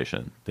like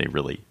inflation. They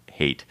really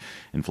hate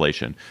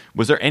inflation.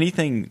 Was there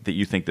anything that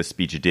you think the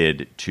speech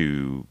did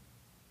to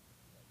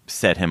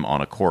set him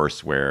on a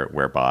course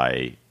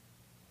whereby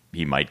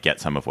he might get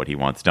some of what he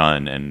wants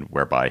done and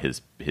whereby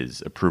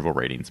his approval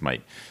ratings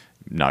might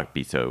not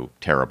be so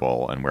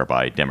terrible and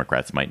whereby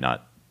Democrats might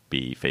not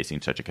be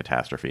facing such a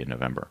catastrophe in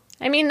November?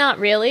 I mean, not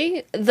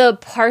really. The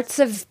parts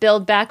of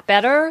Build Back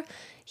Better,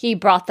 he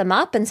brought them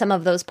up, and some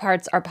of those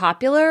parts are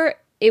popular.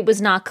 It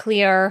was not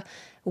clear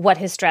what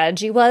his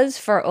strategy was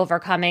for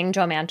overcoming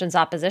Joe Manchin's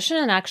opposition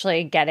and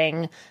actually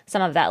getting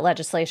some of that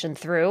legislation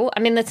through.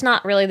 I mean, it's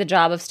not really the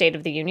job of State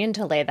of the Union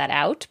to lay that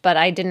out, but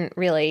I didn't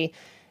really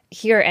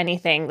hear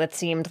anything that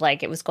seemed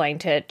like it was going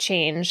to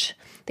change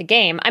the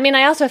game. I mean,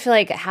 I also feel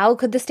like, how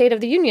could the State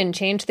of the Union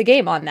change the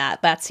game on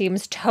that? That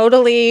seems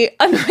totally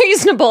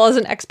unreasonable as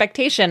an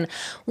expectation.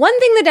 One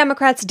thing the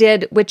Democrats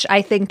did, which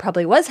I think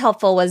probably was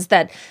helpful, was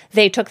that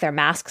they took their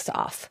masks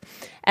off.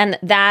 And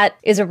that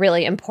is a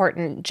really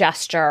important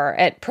gesture.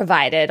 It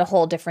provided a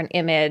whole different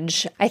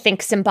image. I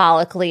think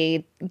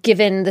symbolically,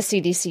 given the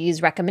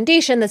CDC's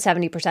recommendation that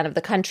 70% of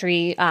the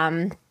country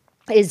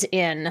is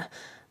in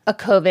a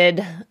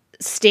COVID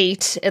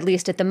state, at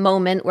least at the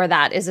moment, where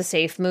that is a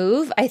safe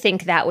move, I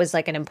think that was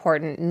like an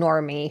important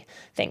normie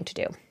thing to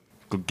do.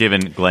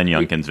 Given Glenn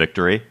Youngkin's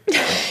victory,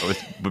 was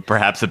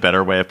perhaps a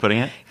better way of putting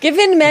it?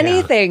 Given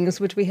many things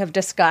which we have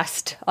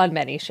discussed on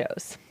many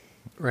shows.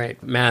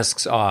 Right.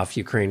 Masks off,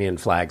 Ukrainian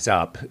flags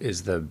up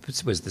was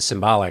the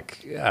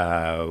symbolic.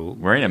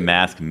 Wearing a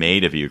mask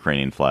made of a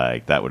Ukrainian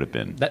flag, that would have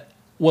been.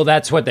 Well,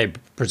 that's what they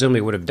presumably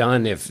would have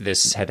done if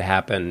this had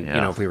happened,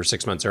 Yeah. if we were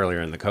 6 months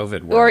earlier in the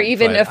COVID world. Or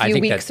even But a I few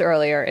think weeks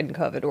earlier in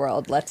COVID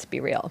world, let's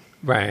be real.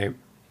 Right.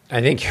 I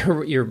think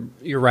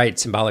you're right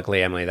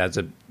symbolically, Emily.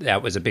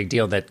 That was a big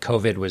deal that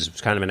COVID was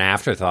kind of an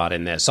afterthought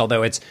in this,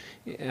 although it's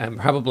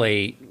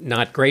probably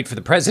not great for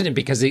the president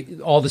because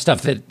all the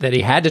stuff that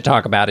he had to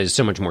talk about is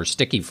so much more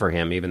sticky for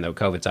him, even though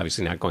COVID's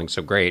obviously not going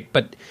so great.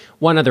 But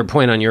one other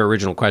point on your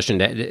original question,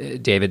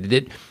 David,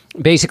 that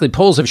basically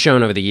polls have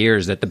shown over the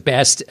years that the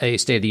best a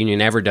State of the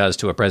Union ever does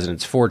to a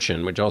president's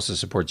fortune, which also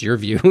supports your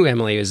view,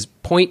 Emily, is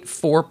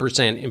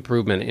 0.4%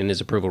 improvement in his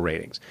approval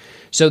ratings.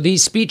 So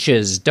these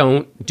speeches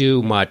don't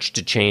do much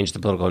to change the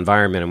political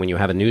environment. And when you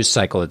have a news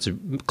cycle that's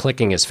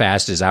clicking as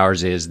fast as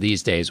ours is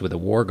these days with a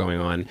war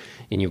going on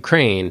in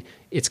Ukraine,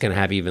 it's going to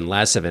have even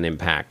less of an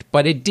impact.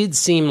 But it did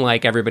seem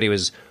like everybody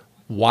was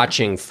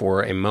watching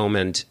for a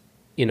moment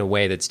in a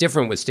way that's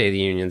different with State of the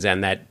Unions,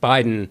 and that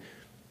Biden,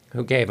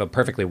 who gave a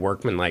perfectly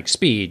workmanlike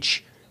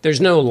speech, there's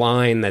no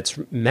line that's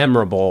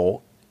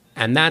memorable.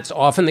 And that's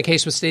often the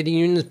case with State of the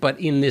Unions. But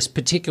in this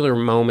particular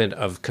moment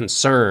of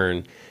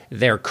concern,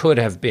 there could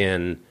have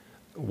been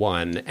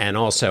one. And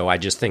also, I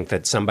just think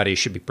that somebody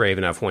should be brave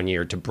enough one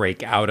year to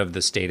break out of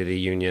the State of the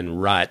Union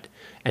rut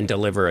and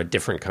deliver a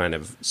different kind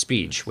of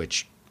speech,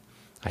 which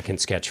I can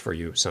sketch for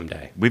you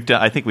someday.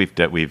 I think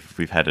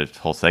we've had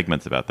whole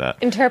segments about that.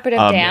 Interpretive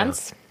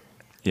dance.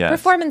 Yeah.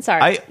 Performance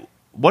art.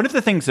 One of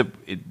the things that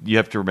you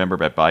have to remember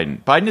about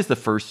Biden is the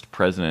first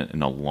president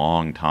in a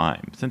long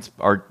time, since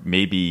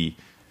maybe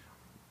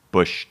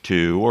Bush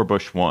 2 or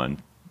Bush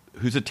 1,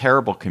 who's a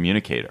terrible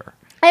communicator.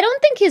 I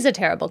don't think he's a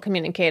terrible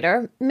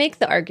communicator. Make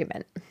the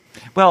argument.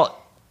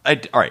 Well, all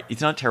right,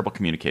 he's not a terrible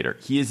communicator.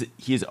 He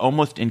is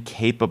almost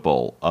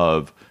incapable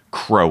of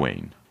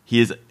crowing. He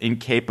is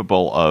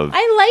incapable of...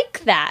 I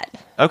like that.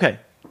 Okay.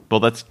 Well,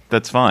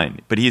 that's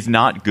fine. But he's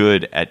not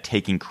good at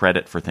taking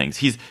credit for things.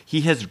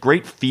 He has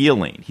great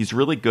feeling. He's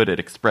really good at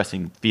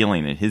expressing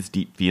feeling and his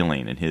deep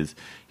feeling and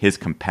his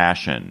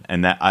compassion,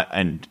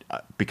 and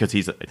because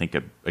he's, I think,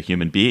 a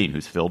human being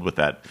who's filled with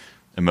that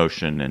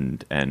emotion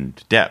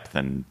and depth,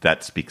 and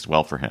that speaks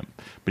well for him.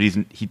 But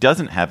he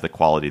doesn't have the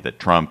quality that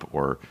Trump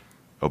or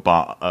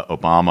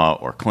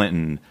Obama or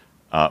Clinton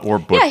or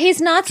Bush. Yeah, he's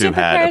not super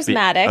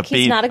charismatic.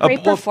 He's not a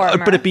great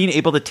performer. But of being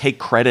able to take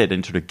credit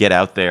and sort of get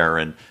out there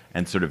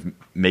and sort of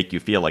make you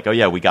feel like, oh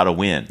yeah, we got to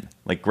win.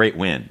 Like, great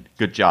win.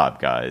 Good job,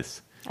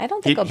 guys. I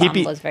don't think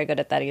Obama was very good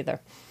at that either.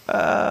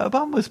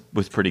 Obama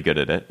was pretty good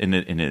at it in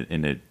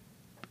a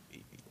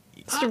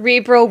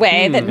cerebral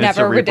way that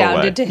never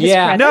redounded to his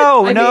credit.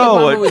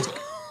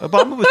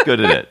 Obama was good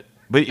at it.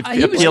 But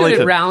he was good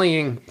at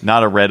rallying.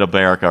 Not a red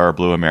America or a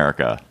blue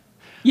America.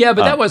 Yeah,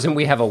 but that wasn't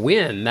we have a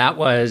win. That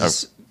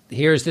was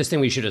here's this thing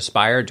we should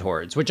aspire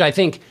towards, which I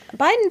think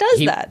Biden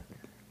does that.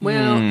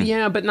 Well,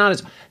 yeah, but not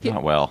as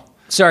not well.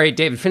 Sorry,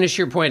 David, finish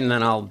your point, and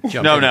then I'll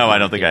jump in. No, I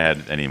don't think I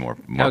had any more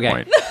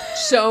point.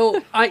 So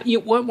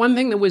one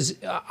thing that was,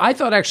 I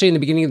thought actually in the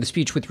beginning of the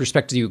speech with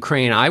respect to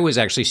Ukraine, I was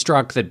actually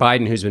struck that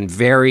Biden, who's been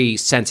very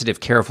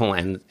sensitive, careful,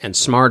 and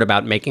smart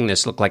about making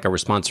this look like a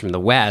response from the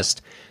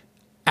West,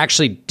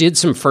 actually did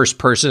some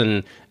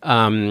first-person,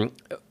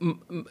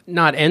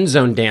 not end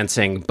zone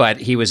dancing, but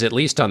he was at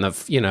least on the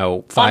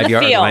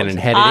 5-yard line and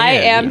headed in. I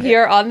am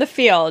here on the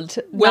field.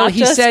 Well,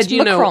 he said,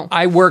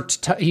 I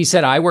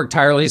worked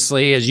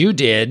tirelessly as you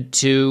did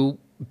to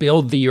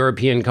build the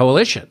European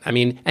coalition. I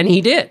mean, and he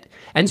did.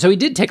 And so he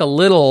did take a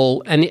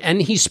little,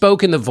 and he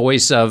spoke in the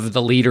voice of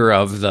the leader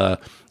of the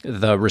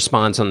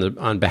response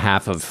on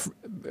behalf of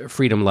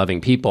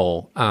freedom-loving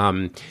people,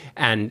 and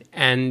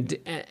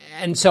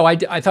so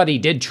I thought he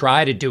did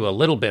try to do a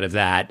little bit of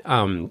that,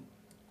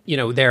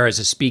 there as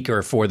a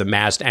speaker for the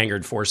massed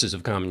angered forces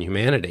of common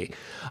humanity.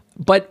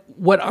 But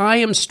what I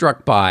am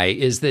struck by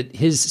is that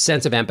his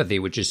sense of empathy,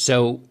 which is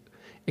so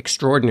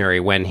extraordinary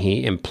when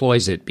he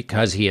employs it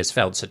because he has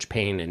felt such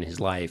pain in his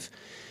life.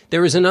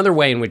 There is another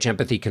way in which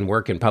empathy can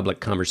work in public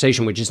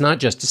conversation, which is not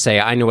just to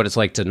say, I know what it's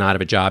like to not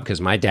have a job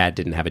because my dad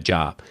didn't have a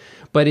job,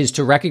 but is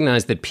to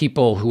recognize that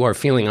people who are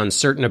feeling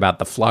uncertain about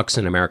the flux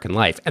in American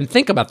life, and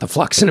think about the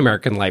flux in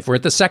American life. We're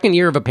at the second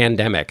year of a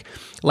pandemic.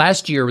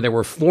 Last year, there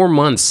were 4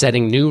 months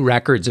setting new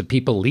records of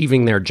people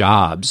leaving their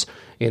jobs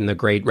in the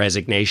Great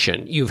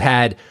Resignation. You've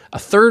had a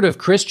third of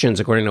Christians,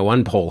 according to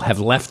one poll,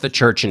 have left the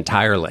church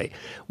entirely.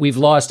 We've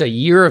lost a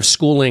year of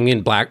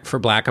schooling for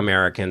Black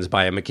Americans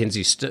by a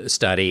McKinsey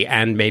study,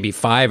 and maybe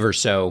 5 or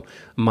so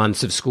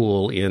months of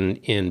school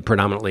in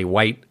predominantly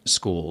white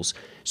schools.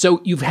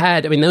 So you've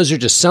had, those are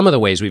just some of the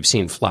ways we've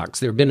seen flux.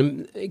 There have been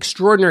an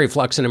extraordinary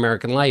flux in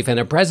American life, and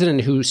a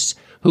president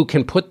who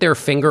can put their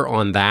finger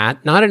on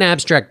that, not in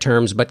abstract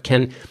terms, but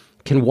can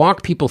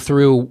walk people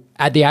through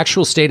at the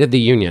actual State of the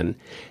Union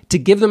to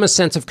give them a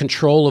sense of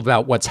control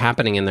about what's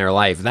happening in their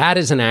life. That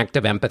is an act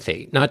of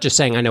empathy, not just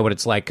saying, I know what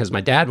it's like because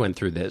my dad went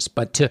through this,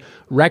 but to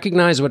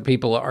recognize what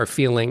people are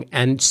feeling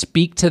and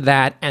speak to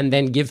that and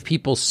then give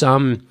people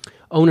some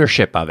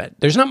ownership of it.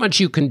 There's not much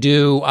you can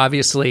do,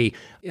 obviously.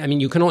 I mean,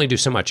 you can only do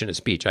so much in a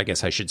speech, I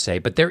guess I should say.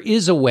 But there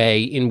is a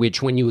way in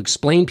which when you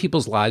explain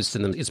people's lives to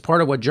them, it's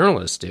part of what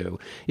journalists do,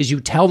 is you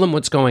tell them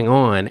what's going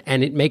on,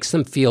 and it makes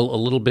them feel a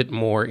little bit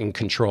more in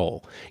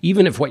control,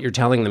 even if what you're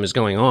telling them is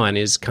going on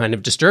is kind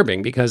of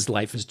disturbing, because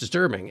life is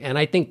disturbing. And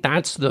I think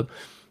that's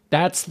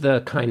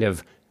the kind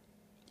of,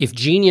 if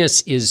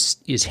genius is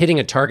hitting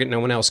a target no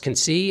one else can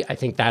see, I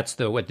think that's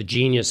what the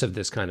genius of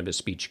this kind of a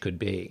speech could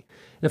be.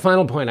 The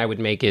final point I would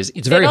make is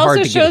it's very hard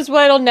to It also shows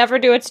why it'll never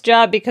do its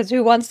job, because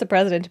who wants the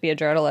president to be a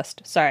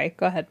journalist? Sorry,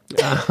 go ahead.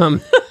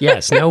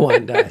 Yes, no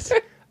one does.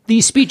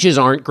 These speeches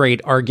aren't great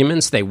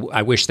arguments.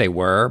 I wish they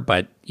were,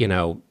 but,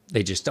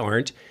 they just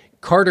aren't.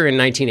 Carter in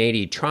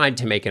 1980 tried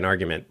to make an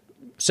argument.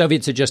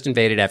 Soviets had just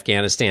invaded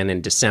Afghanistan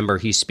in December.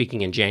 He's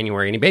speaking in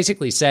January, and he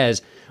basically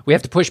says, we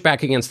have to push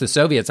back against the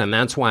Soviets, and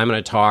that's why I'm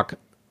going to talk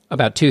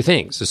about two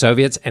things, the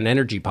Soviets and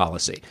energy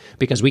policy,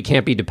 because we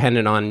can't be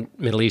dependent on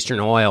Middle Eastern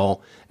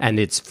oil and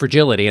its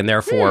fragility, and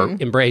therefore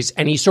embrace.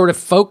 And he sort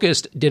of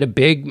did a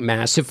big,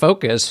 massive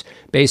focus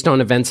based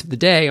on events of the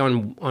day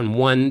on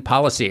one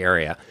policy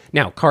area.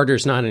 Now,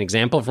 Carter's not an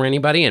example for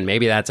anybody, and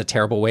maybe that's a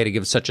terrible way to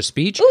give such a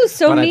speech. Ooh,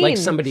 so but mean.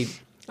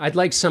 I'd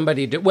like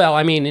somebody to, well,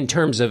 I mean, in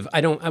terms of,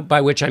 by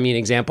which I mean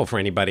example for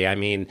anybody, I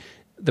mean,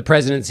 the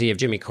presidency of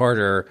Jimmy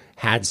Carter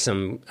had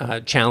some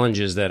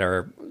challenges that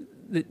are,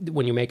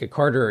 when you make a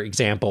Carter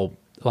example,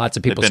 lots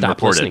of people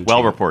stop listening to you.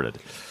 Well reported.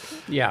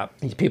 Yeah,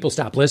 people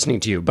stop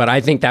listening to you. But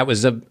I think that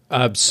was an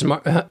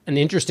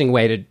interesting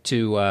way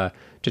to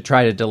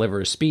try to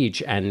deliver a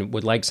speech, and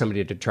would like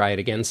somebody to try it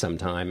again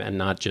sometime and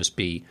not just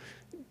be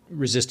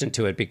resistant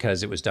to it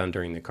because it was done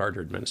during the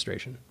Carter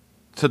administration.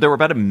 So there were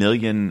about 1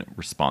 million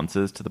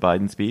responses to the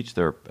Biden speech.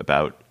 There are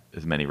about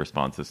as many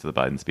responses to the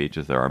Biden speech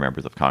as there are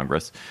members of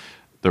Congress.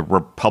 The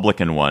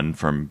Republican one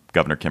from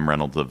Governor Kim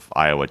Reynolds of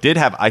Iowa did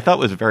have, I thought,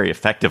 was a very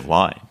effective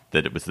line,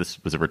 that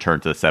this was a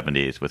return to the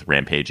 70s with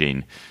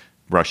rampaging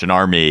Russian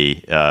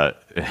army,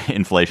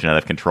 inflation out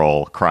of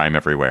control, crime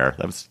everywhere.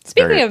 That was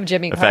Speaking of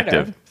Jimmy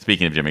effective. Carter.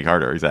 Speaking of Jimmy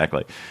Carter,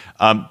 exactly.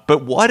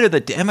 But what are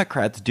the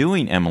Democrats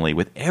doing, Emily,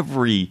 with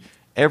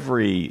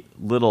every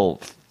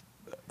little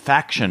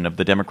faction of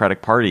the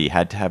Democratic Party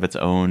had to have its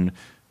own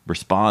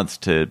response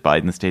to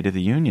Biden's State of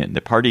the Union?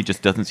 The party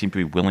just doesn't seem to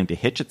be willing to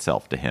hitch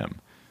itself to him.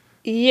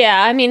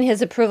 Yeah, I mean,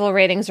 his approval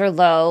ratings are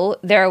low.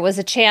 There was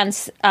a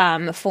chance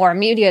for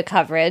media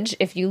coverage.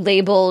 If you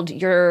labeled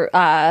your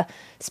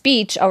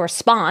speech a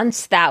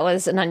response, that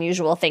was an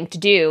unusual thing to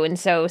do. And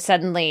so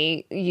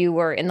suddenly you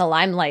were in the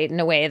limelight in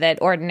a way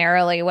that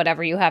ordinarily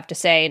whatever you have to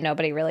say,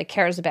 nobody really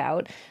cares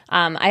about.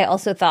 I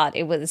also thought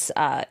it was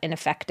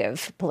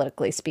ineffective,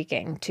 politically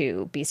speaking,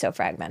 to be so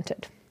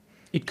fragmented.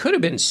 It could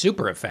have been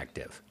super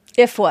effective.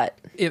 If what?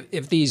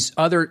 If these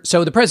other...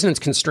 So the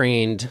president's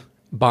constrained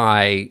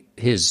by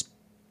his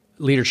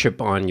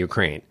leadership on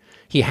Ukraine.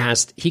 He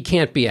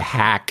can't be a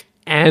hack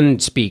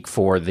and speak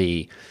for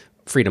the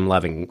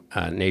freedom-loving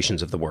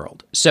nations of the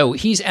world. So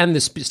and the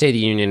State of the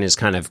Union is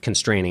kind of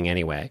constraining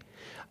anyway.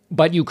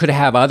 But you could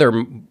have other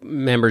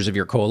members of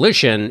your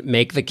coalition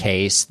make the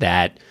case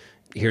that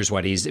here's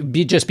what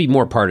just be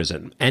more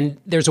partisan. And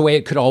there's a way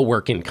it could all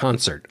work in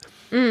concert.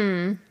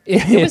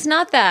 It was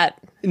not that.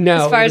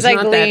 No, as far as I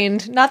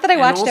gleaned. Not that I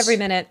watched every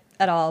minute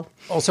at all.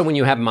 Also, when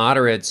you have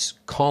moderates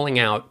calling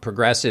out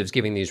progressives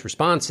giving these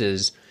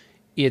responses,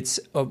 it's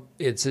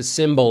a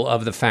symbol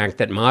of the fact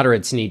that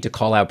moderates need to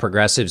call out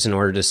progressives in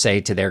order to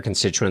say to their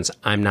constituents,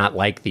 I'm not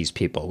like these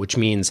people, which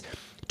means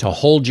to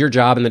hold your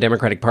job in the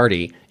Democratic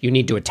Party, you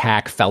need to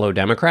attack fellow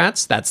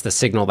Democrats. That's the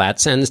signal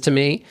that sends to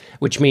me,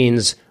 which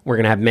means we're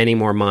going to have many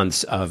more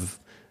months of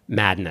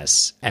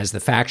madness as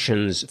the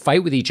factions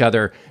fight with each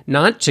other,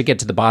 not to get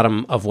to the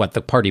bottom of what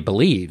the party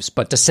believes,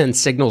 but to send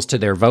signals to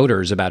their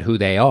voters about who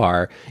they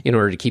are in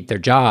order to keep their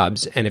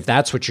jobs. And if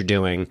that's what you're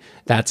doing,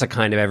 that's a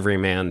kind of every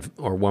man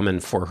or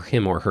woman for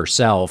him or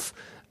herself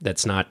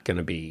that's not going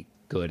to be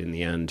good in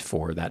the end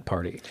for that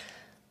party.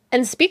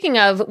 And speaking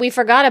of, we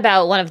forgot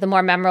about one of the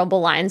more memorable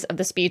lines of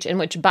the speech in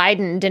which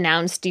Biden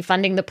denounced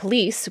defunding the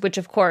police, which,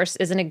 of course,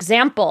 is an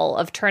example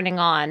of turning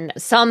on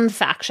some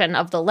faction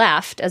of the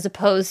left, as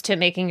opposed to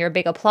making your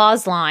big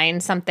applause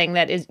line something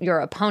that is your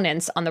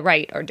opponents on the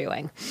right are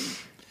doing.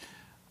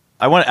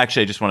 I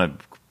just want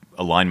to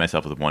align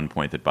myself with one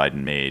point that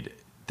Biden made.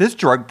 This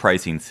drug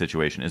pricing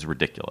situation is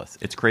ridiculous.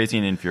 It's crazy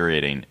and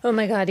infuriating. Oh,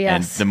 my God,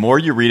 yes. And the more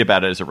you read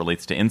about it as it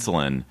relates to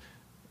insulin,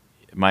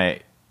 my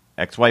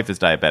ex-wife is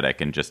diabetic,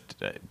 and just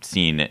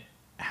seeing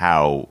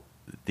how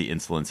the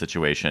insulin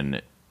situation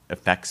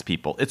affects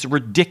people. It's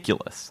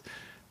ridiculous,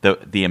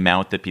 the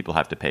amount that people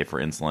have to pay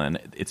for insulin.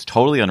 It's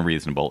totally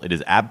unreasonable. It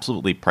is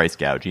absolutely price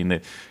gouging.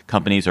 The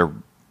companies are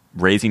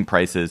raising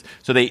prices.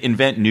 So they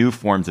invent new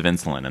forms of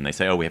insulin, and they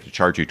say, we have to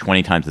charge you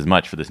 20 times as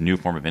much for this new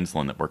form of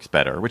insulin that works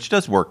better, which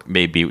does work.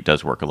 Maybe it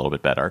does work a little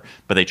bit better,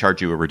 but they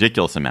charge you a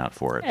ridiculous amount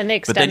for it. And they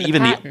extend the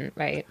patent,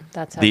 right?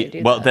 That's how they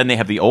do Well, that. then they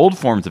have the old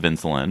forms of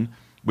insulin,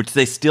 which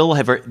they still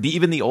have,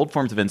 even the old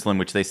forms of insulin,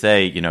 which they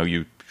say,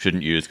 you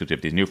shouldn't use because we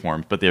have these new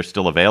forms, but they're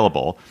still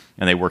available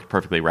and they work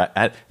perfectly.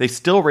 They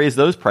still raise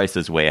those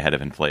prices way ahead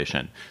of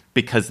inflation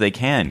because they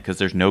can, because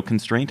there's no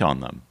constraint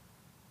on them.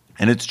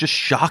 And it's just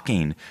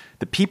shocking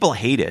that people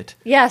hate it.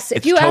 Yes, if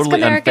It's you ask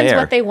totally Americans unfair.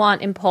 what they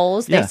want in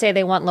polls, they Yeah. say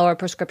they want lower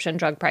prescription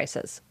drug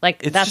prices.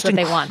 Like, It's that's just what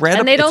they want.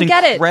 incredible- And they don't it's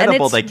get it. And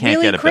incredible it's they can't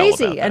really get a bill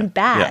crazy about and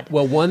that. bad.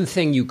 Well, one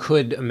thing you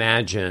could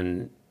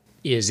imagine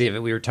is if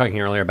we were talking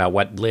earlier about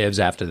what lives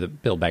after the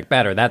Build Back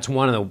Better, that's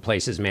one of the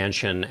places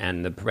Manchin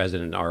and the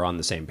president are on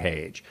the same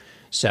page.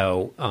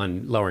 So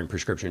on lowering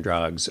prescription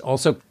drugs,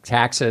 also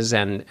taxes,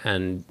 and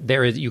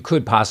you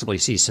could possibly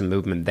see some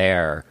movement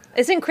there.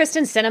 Isn't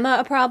Kristen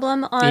Sinema a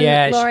problem on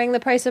lowering the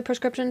price of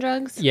prescription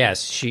drugs?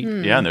 Yes, she.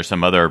 Yeah, and there's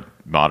some other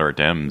moderate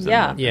Dems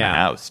in the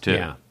House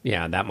too.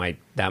 Yeah, that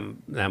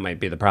might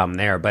be the problem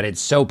there. But it's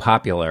so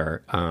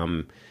popular,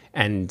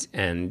 and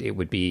it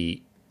would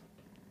be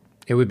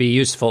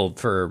useful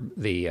for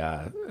the.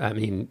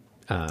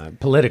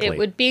 Politically, It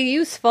would be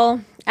useful,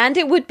 and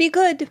it would be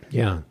good.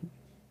 Yeah.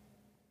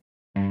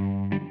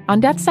 On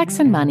Death, Sex,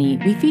 and Money,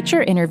 we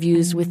feature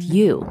interviews with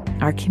you,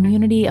 our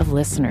community of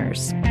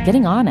listeners,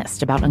 getting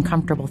honest about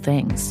uncomfortable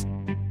things.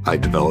 I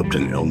developed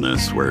an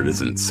illness where it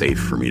isn't safe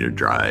for me to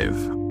drive.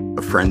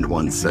 A friend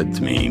once said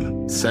to me,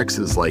 "Sex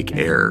is like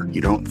air. You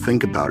don't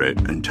think about it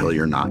until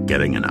you're not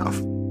getting enough."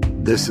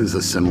 This is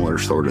a similar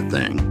sort of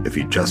thing if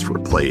you just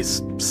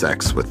replace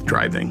sex with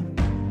driving.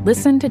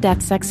 Listen to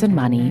Death, Sex, and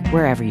Money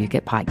wherever you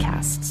get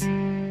podcasts.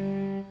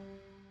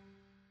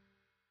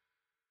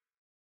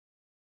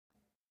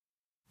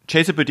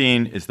 Chesa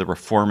Boudin is the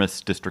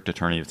reformist district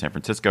attorney of San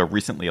Francisco,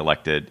 recently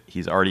elected.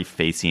 He's already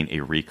facing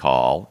a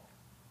recall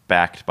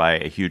backed by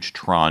a huge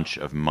tranche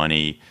of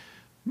money,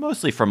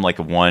 mostly from like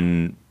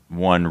one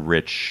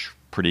rich,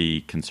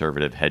 pretty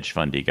conservative hedge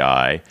fundy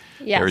guy.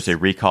 Yes. There is a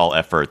recall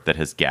effort that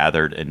has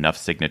gathered enough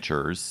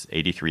signatures,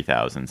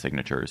 83,000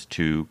 signatures,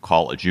 to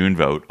call a June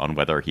vote on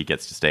whether he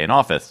gets to stay in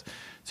office.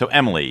 So,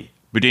 Emily,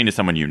 Boudin is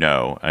someone you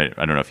know. I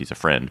don't know if he's a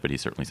friend, but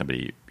he's certainly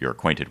somebody you're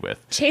acquainted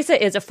with. Chesa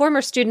is a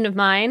former student of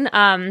mine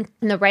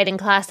in the writing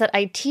class that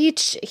I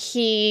teach.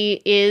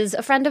 He is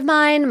a friend of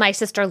mine. My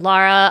sister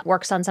Laura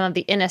works on some of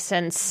the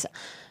Innocence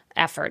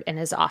effort in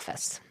his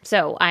office.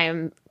 So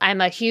I'm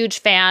a huge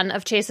fan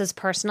of Chesa's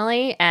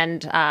personally,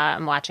 and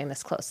I'm watching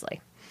this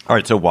closely. All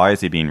right, so why is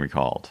he being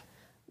recalled?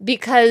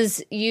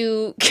 Because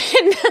you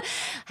can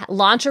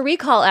launch a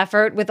recall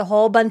effort with a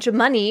whole bunch of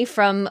money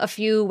from a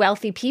few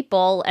wealthy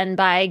people, and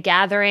by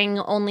gathering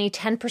only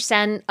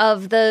 10%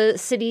 of the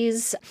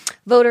city's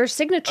voter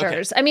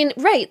signatures. Okay. I mean,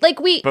 right,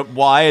 But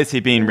why is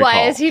he being recalled?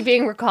 Why is he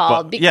being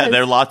recalled? Because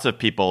there are lots of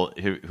people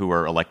who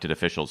are elected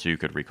officials who you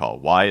could recall.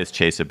 Why is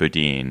Chesa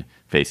Boudin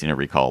facing a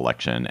recall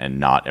election and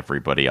not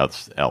everybody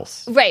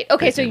else? Right.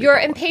 Okay, so you're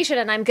impatient,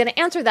 and I'm going to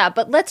answer that.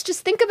 But let's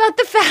just think about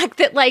the fact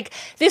that,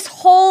 this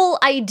whole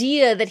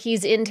idea that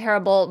he's in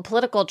terrible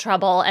political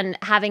trouble and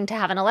having to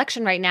have an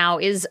election right now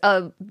is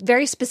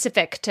very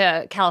specific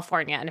to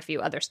California and a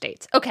few other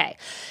states. Okay,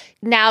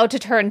 now to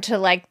turn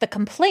to, the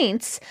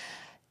complaints.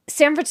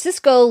 San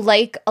Francisco,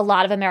 like a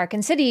lot of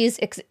American cities,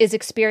 is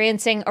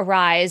experiencing a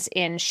rise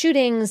in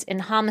shootings, in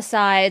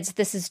homicides.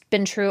 This has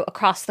been true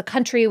across the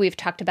country. We've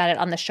talked about it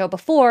on the show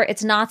before.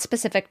 It's not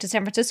specific to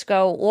San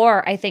Francisco,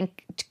 or I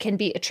think can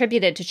be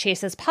attributed to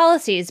Chesa's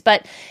policies,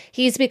 but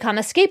he's become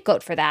a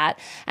scapegoat for that.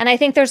 And I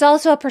think there's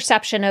also a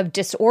perception of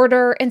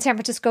disorder in San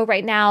Francisco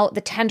right now.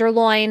 The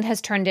Tenderloin has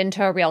turned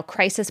into a real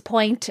crisis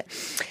point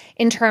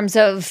in terms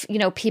of,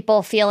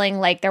 people feeling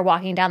like they're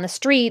walking down the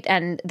street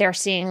and they're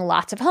seeing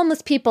lots of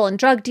homeless people and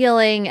drug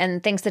dealing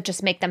and things that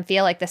just make them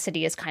feel like the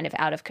city is kind of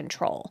out of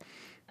control.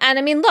 And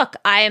I mean, look,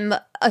 I'm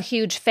a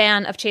huge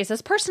fan of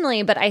Chesa's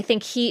personally, but I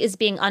think he is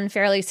being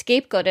unfairly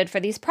scapegoated for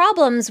these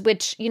problems,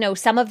 which,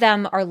 some of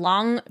them are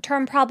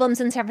long-term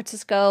problems in San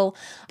Francisco.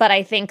 But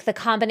I think the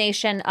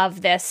combination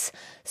of this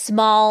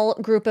small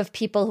group of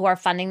people who are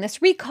funding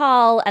this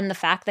recall and the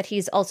fact that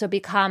he's also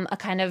become a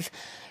kind of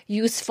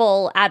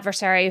useful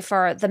adversary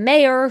for the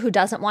mayor who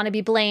doesn't want to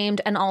be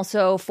blamed, and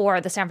also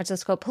for the San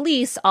Francisco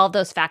police, all of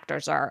those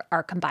factors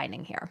are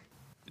combining here.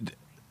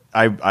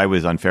 I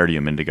was unfair to you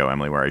a minute ago,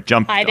 Emily, where I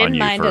jumped on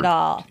you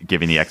for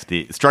giving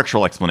the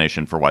structural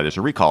explanation for why there's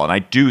a recall. And I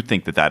do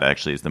think that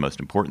actually is the most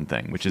important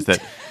thing, which is that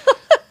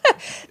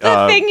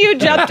the thing you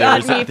jumped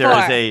on me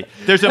for.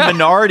 There's a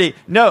minority.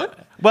 No,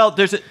 well,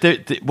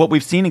 what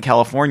we've seen in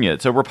California.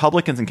 So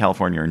Republicans in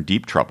California are in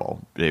deep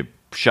trouble. They're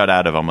shut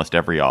out of almost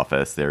every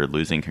office. They're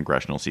losing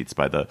congressional seats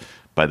by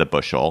the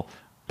bushel.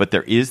 But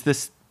there is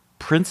this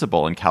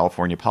principle in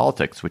California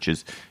politics, which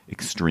is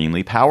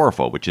extremely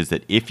powerful, which is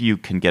that if you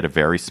can get a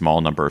very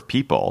small number of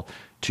people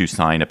to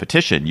sign a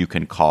petition, you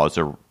can cause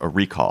a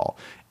recall.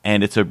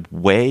 And it's a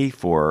way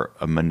for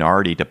a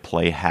minority to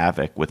play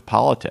havoc with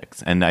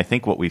politics. And I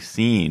think what we've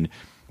seen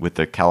with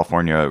the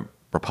California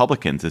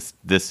Republicans is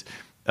this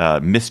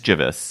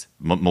mischievous,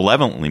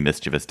 malevolently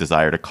mischievous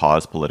desire to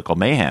cause political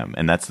mayhem.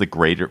 And that's the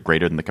greater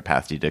than the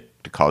capacity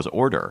to cause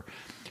order.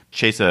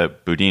 Chesa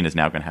Boudin is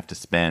now going to have to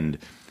spend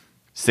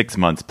 6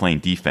 months playing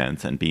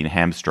defense and being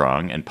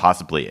hamstrung and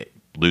possibly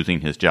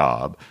losing his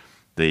job.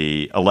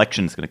 The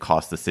election is going to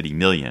cost the city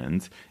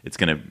millions. It's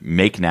going to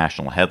make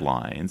national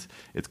headlines.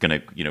 It's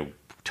going to,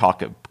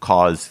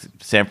 cause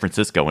San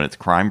Francisco and its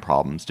crime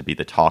problems to be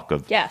the talk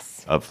of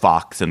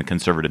Fox and the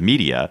conservative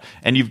media.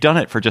 And you've done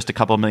it for just a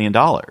couple $1 million.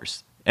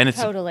 And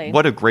it's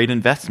what a great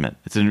investment.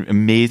 It's an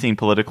amazing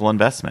political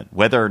investment,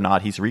 whether or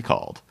not he's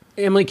recalled.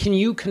 Emily, can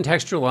you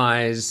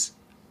contextualize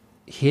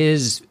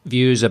his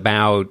views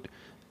about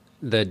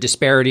the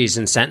disparities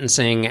in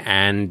sentencing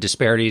and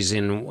disparities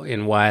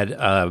in what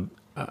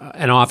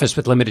an office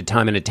with limited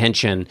time and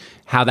attention,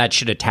 how that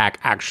should attack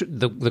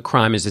the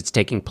crime as it's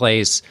taking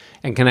place,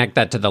 and connect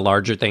that to the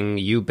larger thing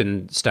you've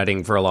been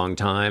studying for a long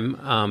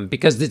time?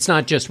 Because it's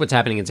not just what's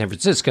happening in San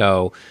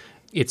Francisco.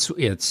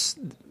 It's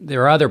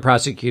there are other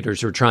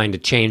prosecutors who are trying to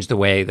change the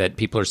way that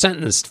people are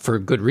sentenced for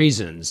good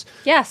reasons.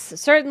 Yes,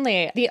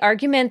 certainly. The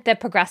argument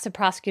that progressive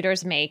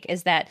prosecutors make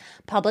is that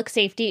public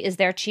safety is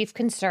their chief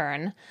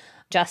concern,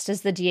 just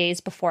as the DAs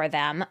before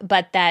them,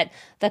 but that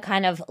the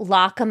kind of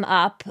lock 'em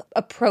up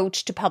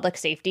approach to public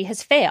safety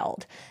has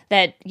failed.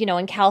 That,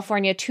 in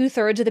California,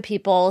 2/3 of the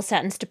people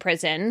sentenced to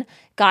prison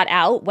got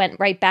out, went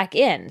right back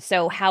in.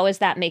 So how is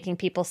that making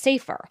people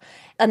safer?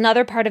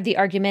 Another part of the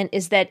argument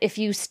is that if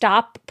you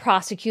stop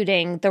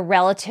prosecuting the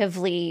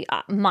relatively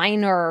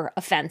minor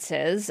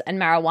offenses, and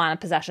marijuana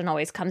possession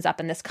always comes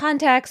up in this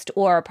context,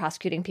 or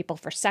prosecuting people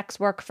for sex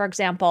work, for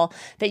example,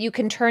 that you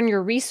can turn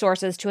your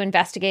resources to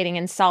investigating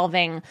and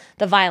solving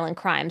the violent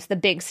crimes, the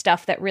big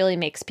stuff that really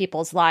makes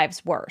people's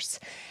lives worse.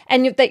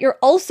 And that you're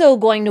also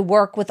going to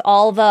work with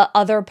all the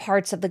other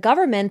parts of the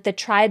government that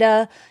try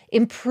to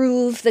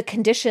improve the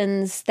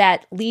conditions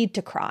that lead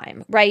to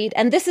crime, right?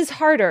 And this is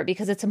harder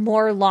because it's a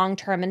more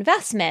long-term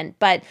investment,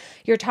 but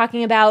you're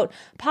talking about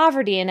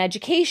poverty and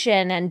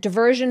education and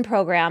diversion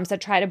programs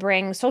that try to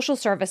bring social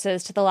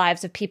services to the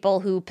lives of people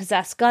who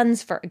possess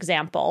guns, for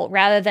example,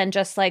 rather than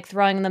just like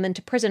throwing them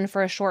into prison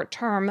for a short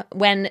term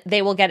when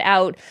they will get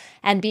out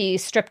and be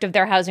stripped of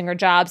their housing or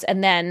jobs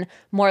and then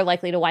more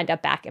likely to wind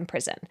up back in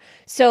prison.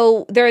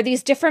 So there are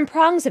these different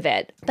prongs of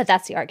it, but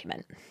that's the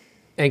argument.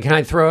 And can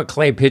I throw a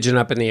clay pigeon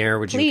up in the air,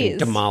 which Please. You can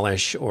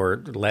demolish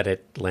or let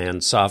it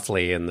land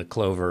softly in the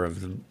clover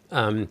of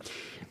the...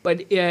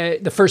 But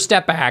the First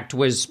Step Act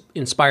was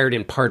inspired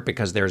in part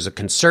because there's a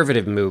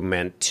conservative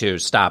movement to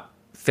stop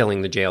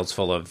filling the jails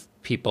full of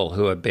people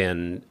who have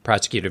been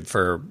prosecuted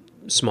for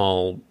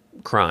small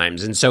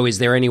crimes. And so is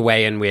there any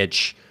way in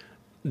which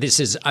this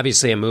is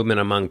obviously a movement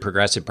among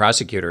progressive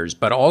prosecutors,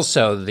 but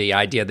also the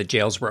idea that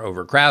jails were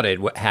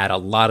overcrowded had a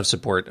lot of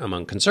support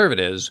among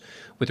conservatives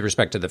with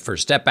respect to the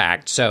First Step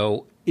Act.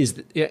 So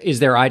is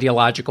there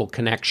ideological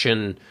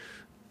connection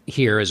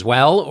here as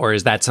well, or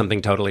is that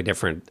something totally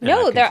different?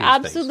 No, there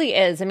absolutely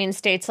is. I mean,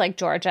 states like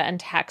Georgia and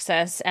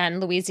Texas and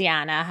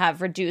Louisiana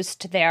have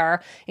reduced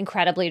their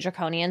incredibly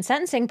draconian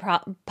sentencing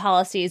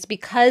policies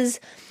because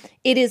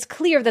it is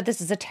clear that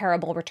this is a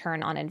terrible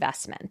return on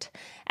investment.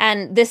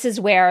 And this is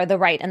where the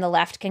right and the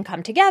left can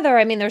come together.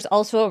 I mean, there's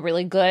also a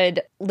really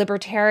good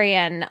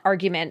libertarian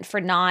argument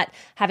for not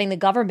having the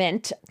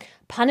government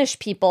punish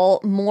people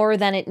more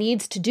than it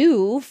needs to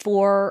do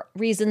for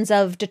reasons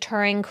of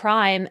deterring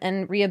crime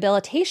and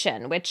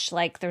rehabilitation, which,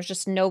 there's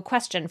just no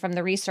question from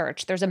the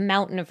research. There's a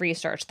mountain of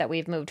research that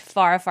we've moved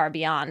far, far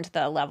beyond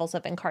the levels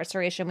of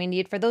incarceration we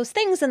need for those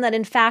things, and that,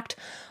 in fact,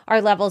 our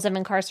levels of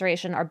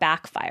incarceration are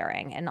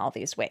backfiring in all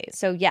these ways.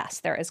 So, yes,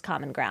 there is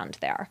common ground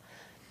there.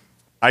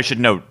 I should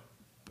note,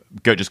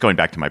 just going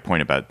back to my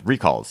point about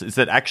recalls, is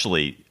that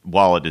actually,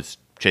 while it is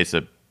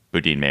Chesa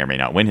Boudin may or may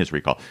not win his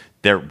recall,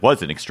 there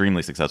was an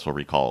extremely successful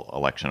recall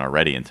election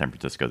already in San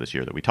Francisco this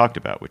year that we talked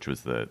about, which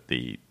was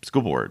the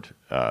school board.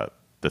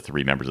 The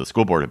 3 members of the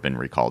school board have been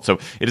recalled. So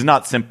it is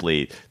not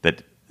simply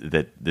that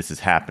this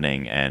is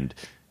happening and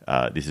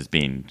this is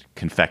being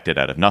confected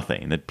out of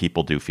nothing, that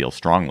people do feel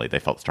strongly. They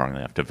felt strongly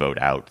enough to vote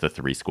out the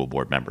 3 school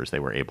board members they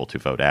were able to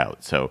vote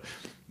out. So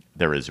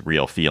there is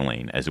real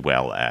feeling as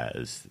well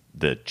as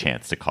the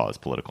chance to cause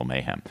political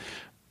mayhem.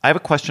 I have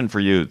a question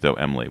for you, though,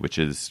 Emily, which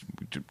is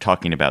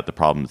talking about the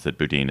problems that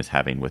Boudin is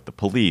having with the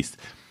police.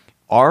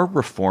 Are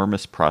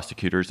reformist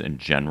prosecutors in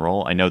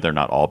general, I know they're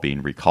not all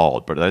being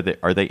recalled, but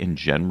are they in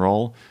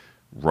general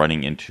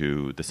running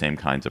into the same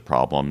kinds of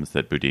problems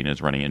that Boudin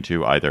is running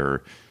into,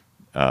 either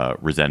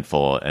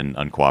resentful and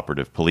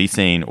uncooperative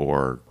policing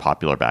or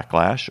popular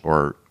backlash,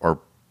 or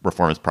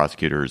reformist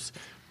prosecutors,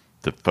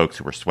 the folks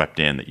who were swept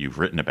in that you've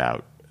written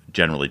about,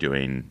 generally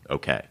doing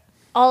okay?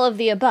 All of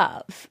the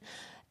above.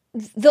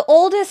 The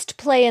oldest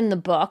play in the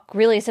book,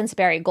 really since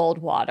Barry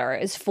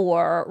Goldwater, is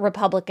for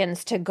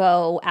Republicans to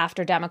go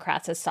after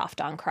Democrats as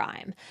soft on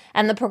crime.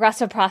 And the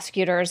progressive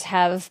prosecutors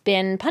have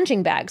been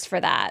punching bags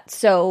for that.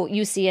 So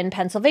you see in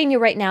Pennsylvania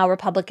right now,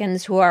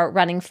 Republicans who are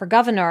running for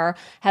governor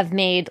have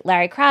made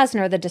Larry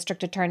Krasner, the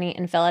district attorney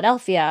in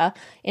Philadelphia,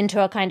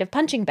 into a kind of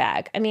punching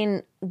bag. I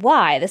mean,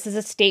 why? This is a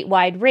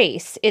statewide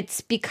race.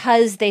 It's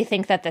because they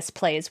think that this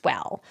plays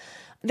well.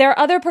 There are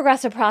other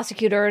progressive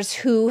prosecutors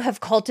who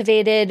have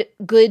cultivated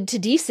good to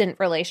decent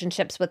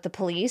relationships with the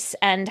police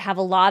and have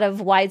a lot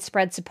of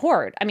widespread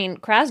support. I mean,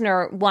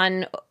 Krasner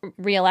won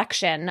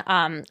re-election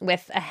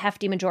with a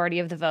hefty majority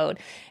of the vote.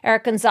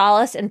 Eric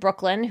Gonzalez in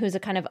Brooklyn, who's a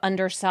kind of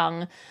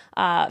undersung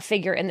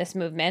figure in this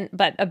movement,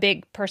 but a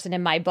big person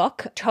in my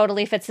book,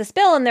 totally fits this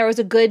bill. And there was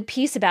a good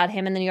piece about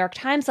him in the New York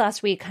Times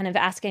last week, kind of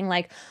asking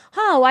like,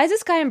 why is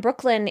this guy in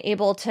Brooklyn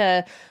able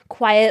to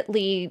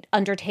quietly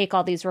undertake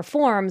all these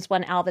reforms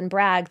when Alvin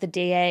Bragg, the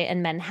DA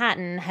in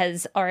Manhattan,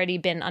 has already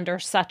been under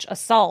such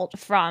assault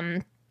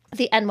from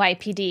the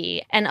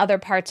NYPD and other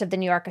parts of the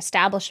New York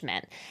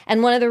establishment.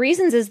 And one of the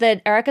reasons is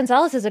that Eric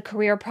Gonzalez is a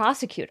career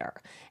prosecutor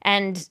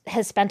and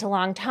has spent a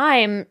long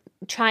time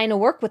trying to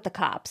work with the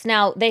cops.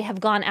 Now, they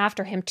have gone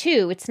after him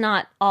too. It's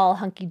not all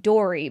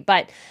hunky-dory,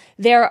 but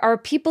there are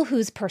people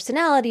whose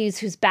personalities,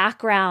 whose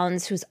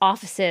backgrounds, whose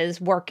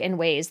offices work in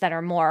ways that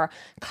are more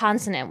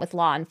consonant with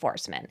law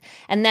enforcement.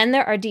 And then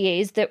there are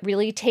DAs that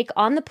really take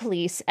on the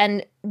police.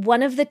 And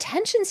one of the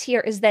tensions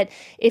here is that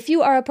if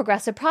you are a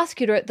progressive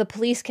prosecutor, the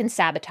police can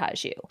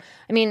sabotage you.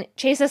 I mean,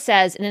 Chesa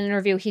says in an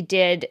interview he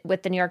did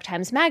with the New York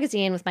Times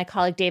Magazine with my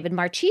colleague David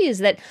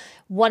Marchese that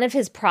one of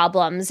his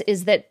problems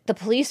is that the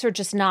police are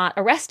just not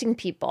arresting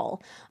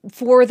people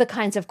for the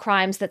kinds of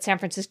crimes that San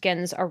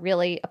Franciscans are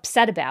really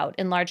upset about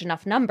in large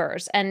enough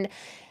numbers. And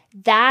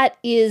that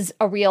is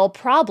a real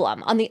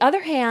problem. On the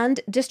other hand,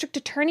 district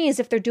attorneys,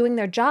 if they're doing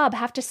their job,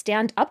 have to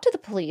stand up to the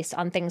police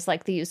on things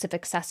like the use of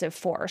excessive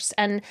force.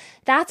 And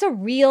that's a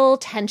real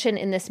tension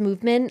in this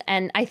movement.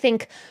 And I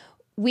think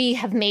we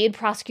have made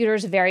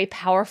prosecutors very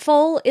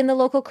powerful in the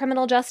local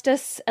criminal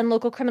justice and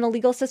local criminal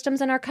legal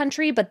systems in our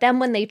country. But then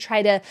when they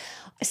try to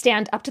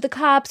stand up to the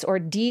cops or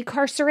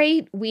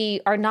decarcerate,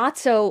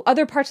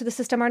 other parts of the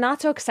system are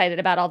not so excited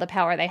about all the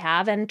power they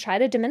have and try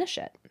to diminish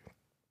it.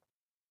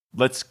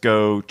 Let's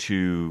go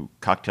to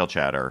cocktail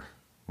chatter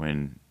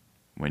when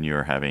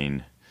you're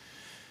having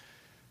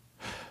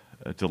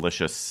a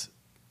delicious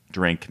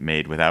drink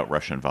made without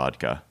Russian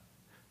vodka.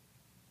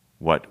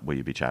 What will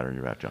you be chattering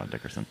about, John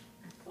Dickerson?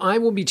 I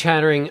will be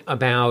chattering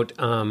about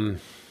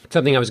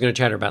something I was going to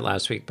chatter about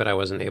last week, but I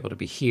wasn't able to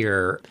be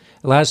here.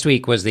 Last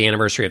week was the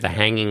anniversary of the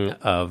hanging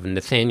of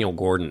Nathaniel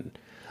Gordon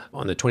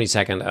on the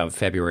 22nd of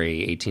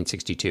February,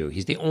 1862.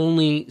 He's the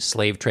only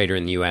slave trader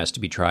in the U.S. to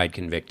be tried,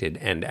 convicted,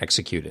 and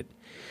executed.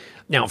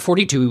 Now,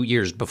 42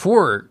 years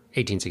before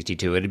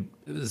 1862,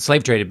 the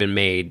slave trade had been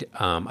made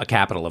a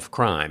capital of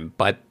crime,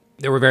 but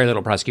there were very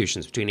little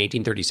prosecutions. Between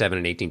 1837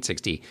 and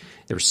 1860,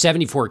 there were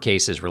 74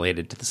 cases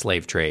related to the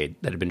slave trade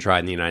that had been tried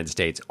in the United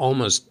States.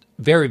 Almost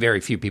very,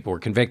 very few people were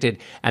convicted,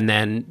 and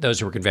then those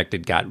who were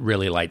convicted got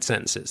really light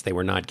sentences. They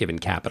were not given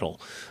capital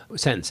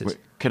sentences. Wait,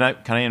 can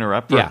I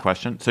interrupt for a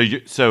question?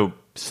 So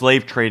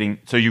slave trading.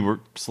 So you were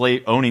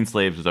owning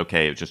slaves was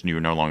okay. It's just you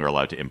were no longer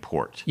allowed to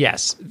import.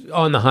 Yes,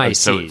 on the high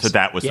seas. So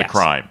that was the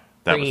crime.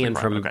 Bringing in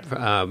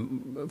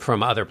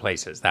from other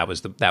places. That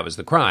was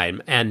the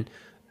crime, and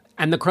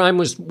the crime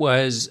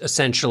was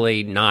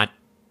essentially not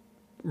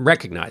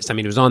recognized. I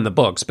mean, it was on the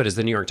books, but as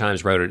the New York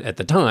Times wrote it at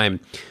the time,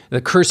 the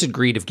cursed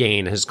greed of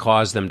gain has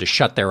caused them to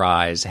shut their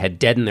eyes, had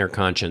deadened their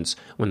conscience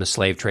when the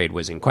slave trade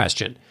was in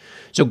question.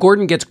 So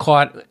Gordon gets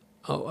caught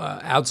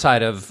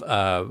outside of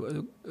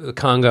the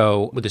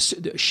Congo with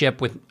a ship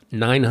with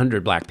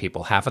 900 black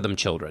people, half of them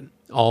children,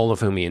 all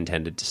of whom he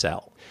intended to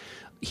sell.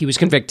 He was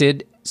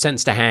convicted,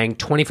 sentenced to hang.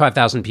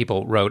 25,000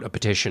 people wrote a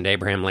petition to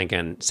Abraham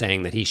Lincoln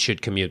saying that he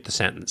should commute the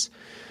sentence.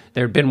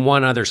 There had been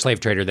one other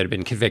slave trader that had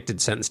been convicted,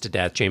 sentenced to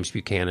death. James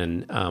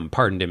Buchanan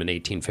pardoned him in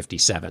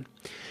 1857.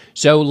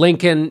 So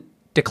Lincoln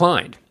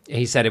declined.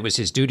 He said it was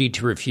his duty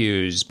to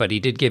refuse, but he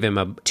did give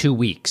him 2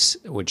 weeks,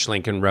 which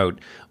Lincoln wrote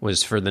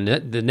was for the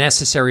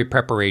necessary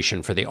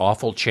preparation for the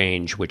awful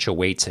change which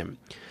awaits him.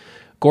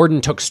 Gordon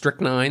took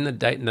strychnine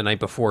the night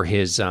before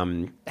his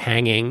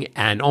hanging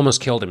and almost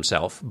killed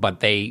himself,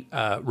 but they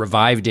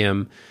revived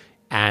him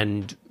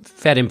and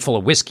fed him full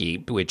of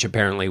whiskey, which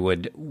apparently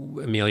would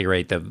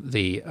ameliorate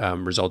the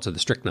results of the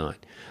strychnine,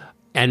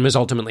 and was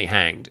ultimately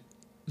hanged.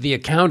 The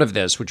account of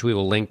this, which we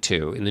will link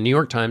to in the New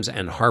York Times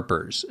and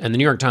Harper's, and the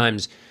New York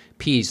Times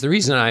piece, the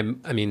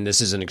reason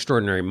this is an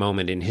extraordinary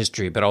moment in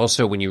history, but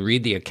also when you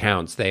read the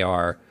accounts, they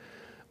are,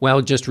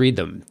 well, just read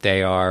them.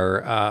 They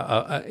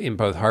are in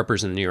both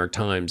Harper's and the New York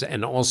Times,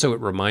 and also it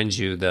reminds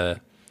you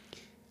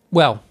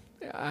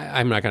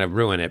I'm not going to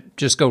ruin it.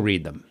 Just go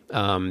read them.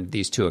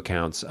 These two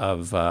accounts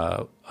of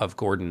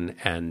Gordon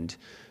and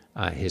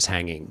his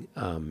hanging.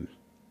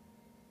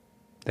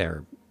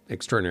 They're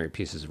extraordinary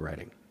pieces of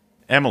writing.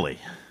 Emily,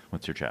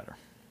 what's your chatter?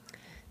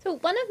 So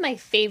one of my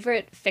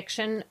favorite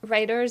fiction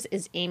writers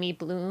is Amy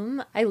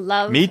Bloom. I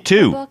love Me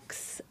too. Her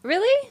books.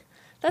 Really?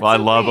 That's I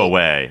so love great.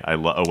 Away. I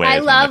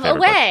love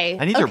Away.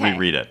 I need to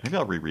reread it. Maybe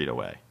I'll reread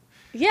Away.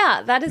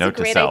 Yeah, that is Note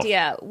a great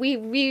idea.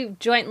 We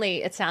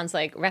jointly, it sounds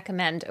like,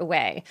 recommend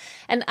Away.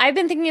 And I've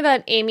been thinking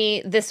about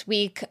Amy this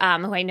week,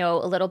 who I know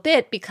a little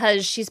bit,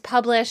 because she's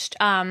published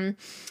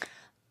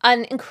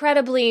an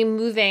incredibly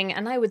moving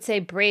and I would say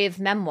brave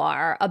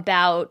memoir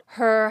about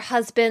her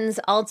husband's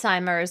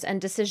Alzheimer's and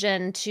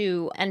decision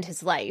to end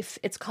his life.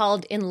 It's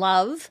called In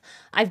Love.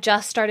 I've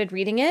just started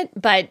reading it,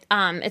 but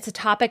it's a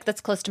topic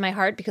that's close to my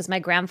heart because my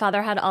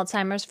grandfather had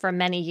Alzheimer's for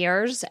many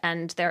years,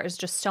 and there is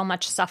just so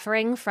much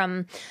suffering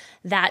from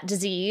that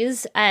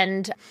disease.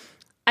 And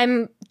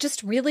I'm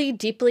just really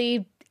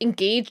deeply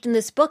engaged in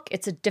this book.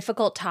 It's a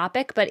difficult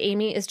topic, but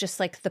Amy is just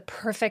like the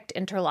perfect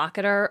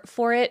interlocutor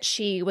for it.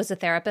 She was a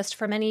therapist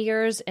for many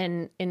years,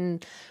 and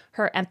in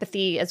her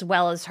empathy as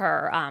well as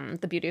her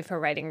the beauty of her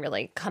writing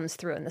really comes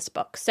through in this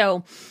book.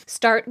 So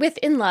start with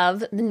In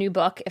Love, the new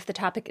book, if the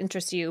topic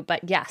interests you.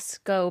 But yes,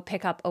 go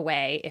pick up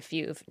Away if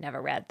you've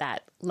never read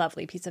that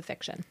lovely piece of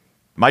fiction.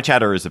 My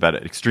chatter is about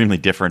an extremely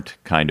different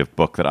kind of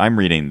book that I'm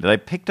reading that I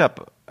picked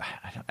up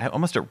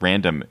almost at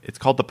random. It's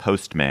called The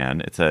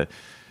Postman. It's a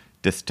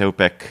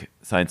dystopic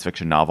science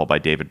fiction novel by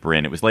David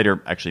Brin. It was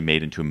later actually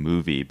made into a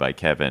movie by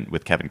Kevin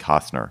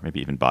Costner,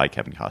 maybe even by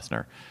Kevin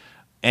Costner.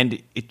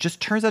 And it just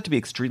turns out to be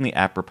extremely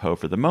apropos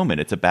for the moment.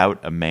 It's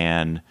about a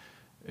man,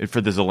 for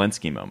the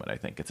Zelensky moment, I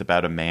think. It's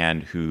about a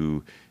man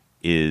who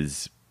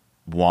is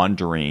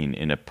wandering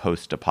in a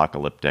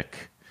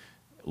post-apocalyptic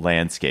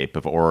landscape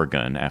of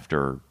Oregon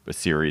after a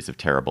series of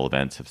terrible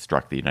events have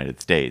struck the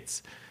United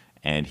States.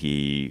 And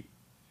he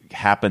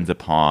happens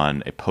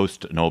upon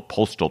an old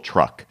postal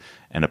truck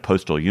and a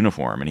postal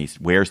uniform, and he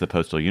wears the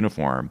postal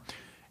uniform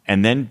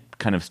and then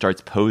kind of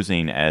starts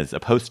posing as a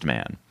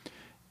postman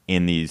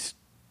in these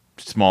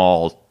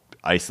small,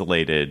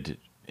 isolated,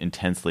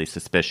 intensely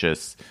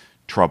suspicious,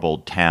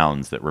 troubled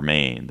towns that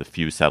remain, the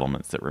few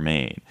settlements that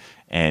remain.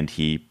 And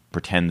he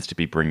pretends to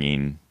be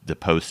bringing the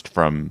post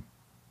from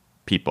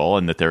people,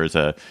 and that there's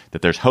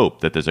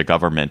hope, that there's a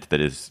government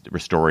that is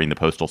restoring the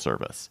postal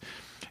service.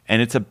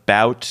 And it's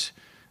about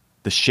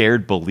the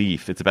shared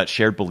belief. It's about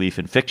shared belief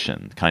in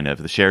fiction, kind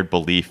of the shared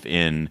belief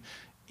in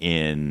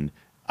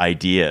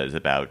ideas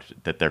about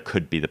that there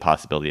could be the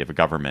possibility of a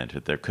government,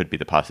 that there could be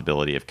the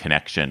possibility of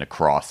connection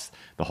across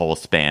the whole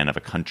span of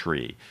a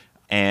country.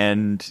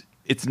 And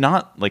it's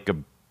not like a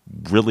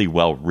really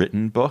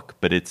well-written book,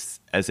 but it's,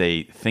 as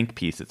a think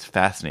piece, it's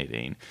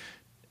fascinating.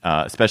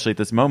 Especially at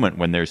this moment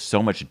when there's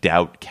so much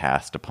doubt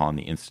cast upon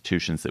the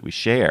institutions that we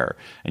share.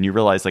 And you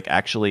realize, like,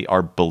 actually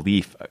our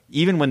belief,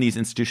 even when these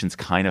institutions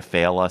kind of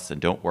fail us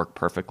and don't work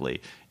perfectly,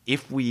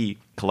 if we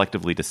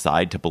collectively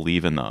decide to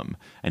believe in them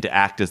and to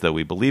act as though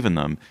we believe in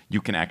them,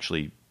 you can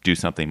actually do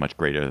something much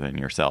greater than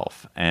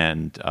yourself.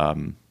 And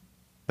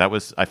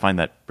I find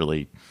that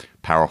really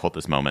powerful at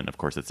this moment. Of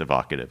course, it's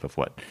evocative of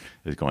what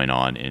is going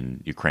on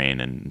in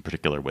Ukraine, and in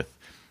particular with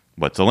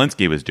what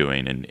Zelensky was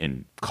doing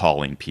in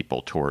calling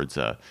people towards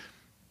a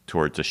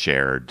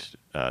shared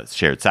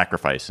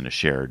sacrifice and a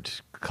shared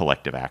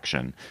collective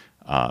action,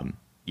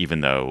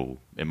 even though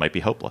it might be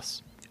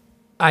hopeless.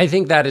 I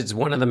think that is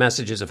one of the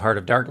messages of Heart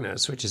of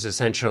Darkness, which is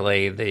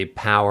essentially the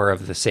power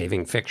of the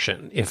saving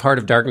fiction. If Heart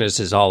of Darkness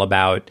is all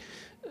about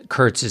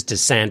Kurtz's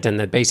descent, and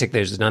that basically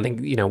there's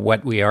nothing,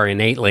 what we are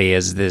innately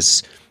is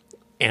this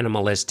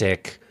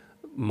animalistic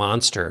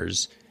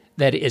monsters,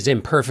 that is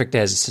imperfect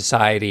as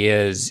society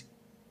is,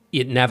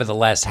 it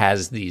nevertheless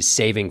has these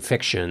saving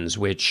fictions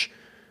which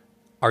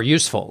are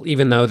useful,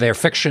 even though they're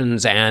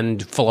fictions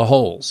and full of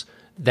holes,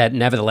 that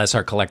nevertheless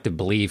are collective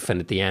belief.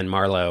 And at the end,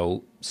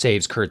 Marlowe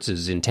saves Kurtz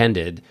as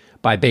intended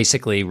by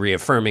basically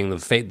reaffirming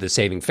the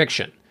saving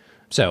fiction.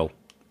 So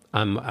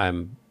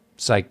I'm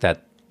psyched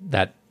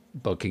that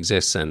book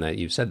exists and that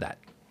you said that.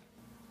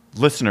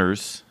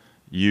 Listeners,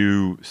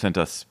 you sent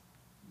us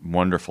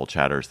wonderful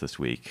chatters this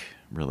week.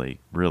 Really,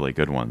 really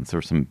good ones. There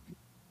were some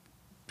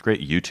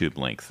great YouTube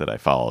links that I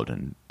followed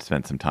and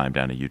spent some time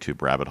down a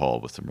YouTube rabbit hole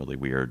with some really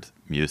weird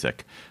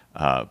music.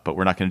 But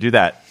we're not going to do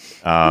that.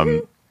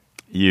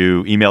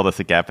 You emailed us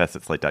at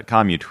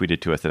gabfest@slate.com. You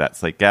tweeted to us at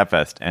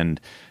 @SlateGabfest. And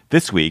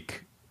this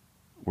week,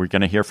 we're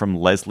going to hear from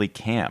Leslie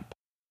Camp.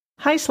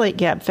 Hi, Slate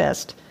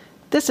Gabfest.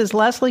 This is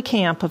Leslie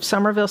Camp of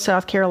Somerville,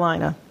 South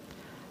Carolina.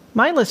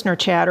 My listener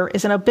chatter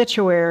is an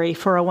obituary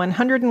for a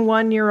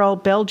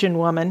 101-year-old Belgian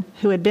woman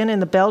who had been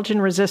in the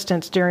Belgian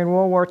resistance during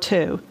World War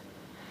II.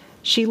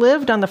 She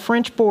lived on the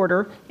French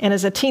border, and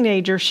as a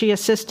teenager, she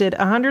assisted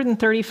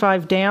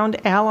 135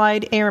 downed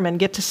Allied airmen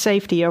get to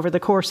safety over the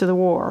course of the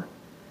war.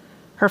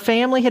 Her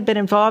family had been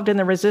involved in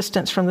the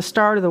resistance from the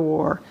start of the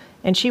war,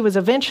 and she was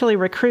eventually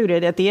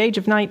recruited at the age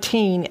of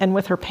 19 and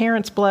with her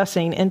parents'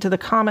 blessing into the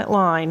Comet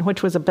Line,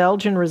 which was a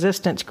Belgian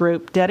resistance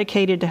group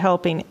dedicated to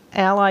helping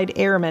Allied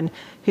airmen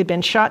who'd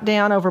been shot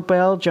down over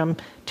Belgium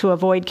to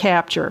avoid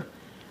capture.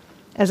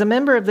 As a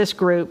member of this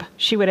group,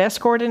 she would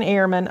escort an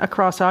airman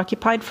across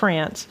occupied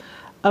France,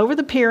 over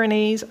the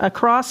Pyrenees,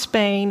 across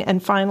Spain,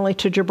 and finally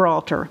to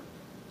Gibraltar.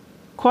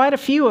 Quite a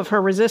few of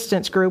her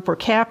resistance group were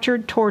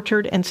captured,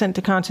 tortured, and sent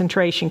to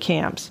concentration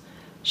camps.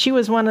 She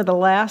was one of the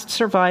last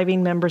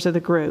surviving members of the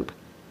group.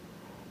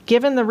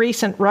 Given the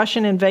recent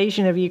Russian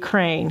invasion of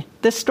Ukraine,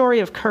 this story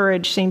of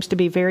courage seems to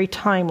be very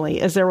timely,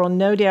 as there will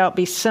no doubt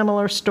be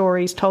similar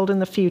stories told in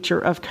the future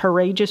of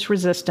courageous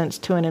resistance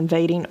to an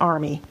invading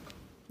army.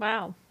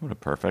 Wow. What a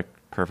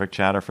perfect Perfect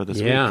chatter for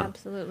this week.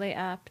 Absolutely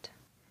apt.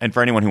 And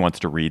for anyone who wants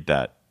to read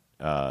that,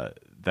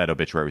 that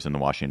obituary was in the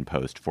Washington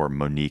Post for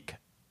Monique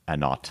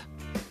Anot.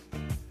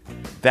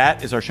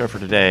 That is our show for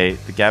today.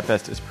 The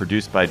Gabfest is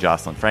produced by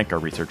Jocelyn Frank. Our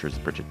researcher is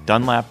Bridget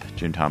Dunlap.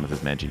 June Thomas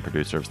is managing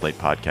producer of Slate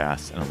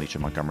Podcasts, and Alicia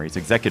Montgomery is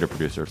executive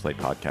producer of Slate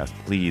Podcast.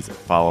 Please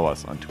follow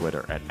us on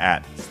Twitter at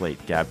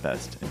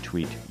 @SlateGabfest and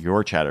tweet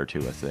your chatter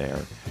to us there,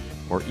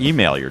 or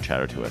email your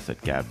chatter to us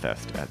at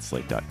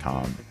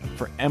gabfest@slate.com.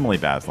 For Emily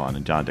Bazelon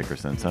and John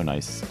Dickerson, so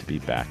nice to be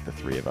back, the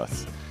three of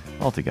us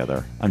all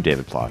together. I'm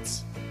David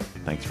Plotz.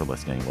 Thanks for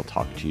listening. We'll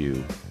talk to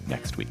you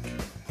next week.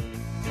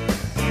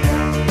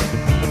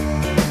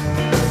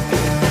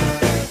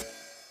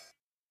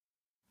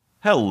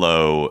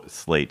 Hello,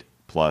 Slate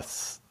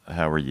Plus.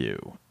 How are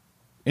you?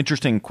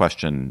 Interesting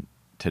question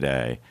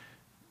today.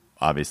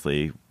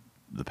 Obviously,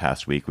 the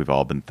past week we've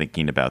all been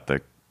thinking about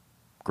the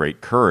great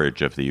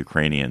courage of the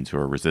Ukrainians who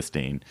are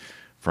resisting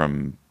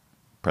from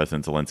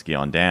President Zelensky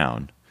on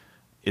down.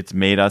 It's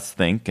made us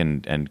think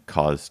and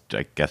caused,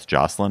 I guess,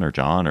 Jocelyn or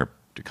John, or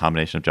a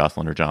combination of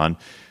Jocelyn or John,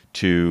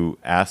 to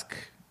ask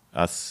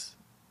us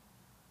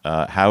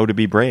how to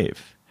be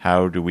brave.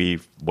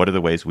 What are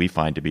the ways we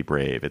find to be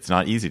brave? It's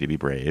not easy to be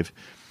brave.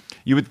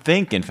 You would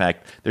think, in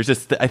fact,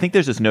 I think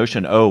there's this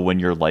notion, when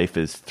your life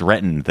is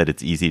threatened, that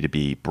it's easy to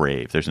be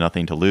brave. There's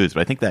nothing to lose.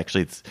 But I think that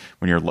actually it's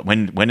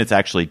when it's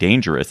actually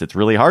dangerous, it's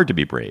really hard to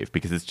be brave,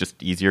 because it's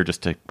just easier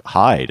just to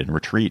hide and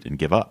retreat and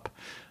give up.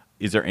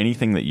 Is there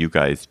anything that you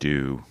guys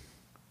do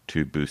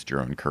to boost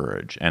your own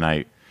courage? And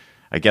I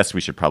guess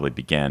we should probably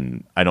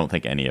begin. I don't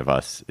think any of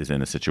us is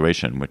in a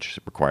situation which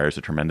requires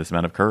a tremendous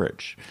amount of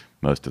courage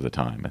most of the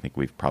time. I think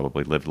we've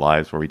probably lived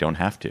lives where we don't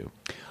have to.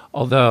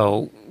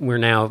 Although we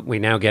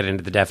now get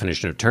into the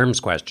definition of terms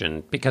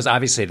question, because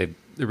obviously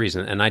the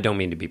reason, and I don't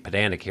mean to be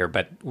pedantic here,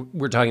 but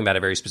we're talking about a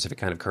very specific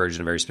kind of courage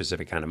in a very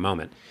specific kind of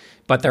moment.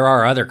 But there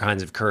are other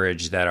kinds of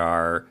courage that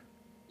are,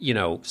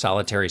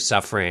 solitary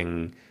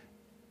suffering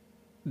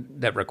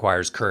that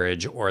requires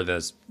courage, or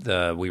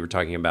we were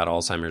talking about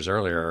Alzheimer's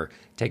earlier,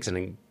 takes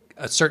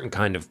a certain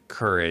kind of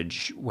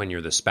courage when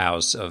you're the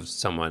spouse of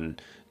someone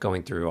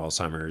going through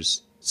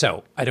Alzheimer's.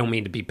 So I don't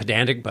mean to be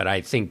pedantic, but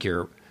I think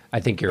you're.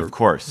 Of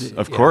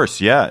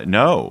course. Yeah.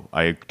 No,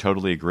 I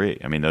totally agree.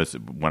 I mean,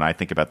 when I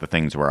think about the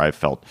things where I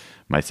felt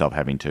myself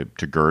having to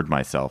gird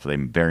myself, they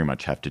very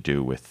much have to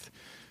do with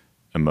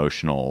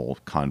emotional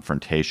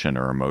confrontation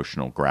or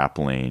emotional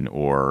grappling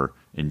or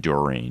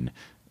enduring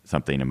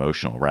something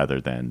emotional, rather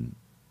than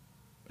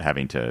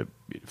having to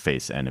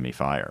face enemy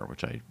fire,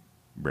 which I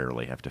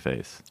rarely have to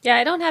face. Yeah,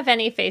 I don't have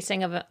any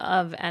facing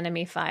of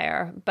enemy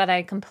fire, but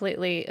I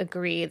completely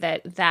agree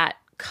that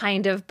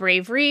kind of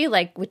bravery,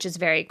 which is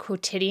very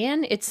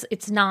quotidian.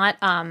 It's not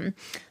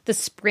the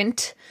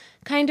sprint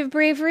kind of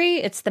bravery.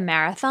 It's the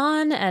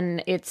marathon,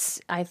 and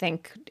it's, I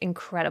think,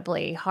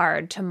 incredibly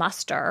hard to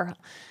muster.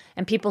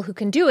 And people who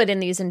can do it in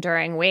these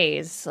enduring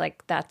ways,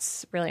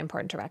 that's really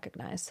important to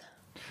recognize.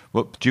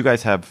 Well, do you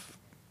guys have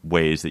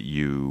ways that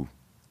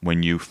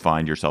when you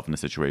find yourself in a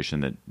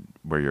situation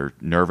where you're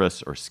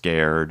nervous or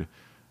scared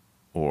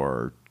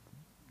or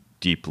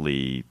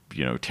deeply,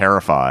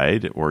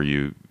 terrified, or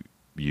you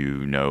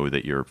know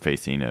that you're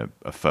facing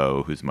a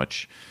foe who's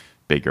much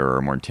bigger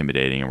or more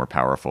intimidating or more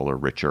powerful or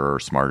richer or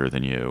smarter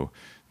than you,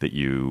 do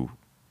you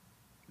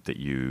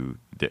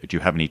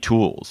have any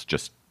tools,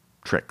 just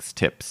tricks,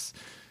 tips,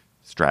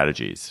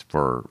 strategies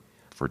for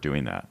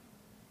doing that?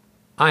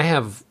 I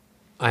have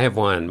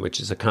one, which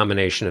is a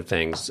combination of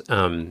things.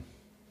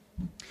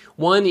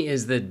 One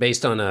is that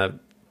based on a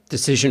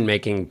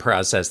decision-making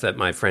process that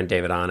my friend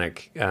David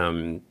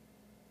Onek,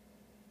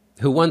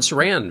 who once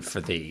ran for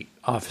the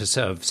office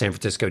of San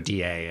Francisco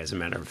DA, as a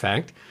matter of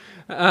fact.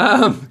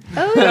 Yeah.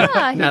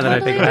 Now that I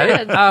think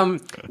about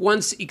it.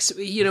 Once,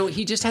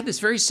 he just had this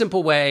very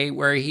simple way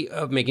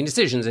of making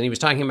decisions. And he was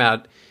talking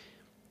about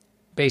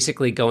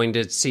basically going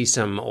to see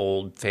some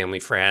old family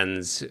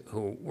friends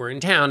who were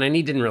in town, and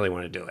he didn't really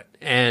want to do it.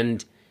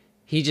 And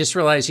he just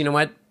realized, you know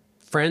what?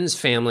 Friends,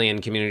 family,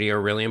 and community are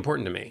really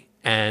important to me.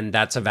 And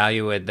that's a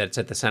value that's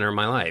at the center of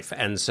my life.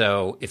 And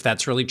so if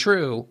that's really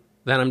true,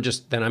 then I'm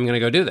going to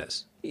go do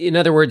this. In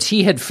other words,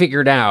 he had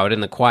figured out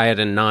in the quiet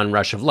and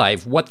non-rush of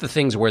life what the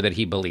things were that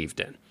he believed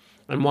in.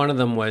 And one of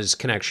them was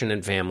connection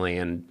and family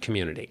and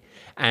community.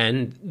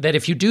 And that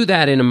if you do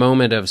that in a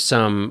moment of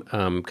some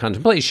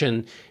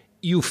contemplation,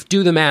 you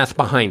do the math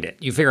behind it.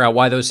 You figure out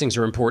why those things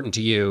are important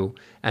to you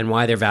and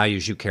why they're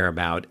values you care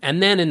about.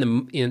 And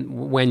then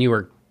when you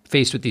are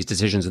faced with these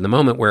decisions in the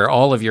moment where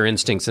all of your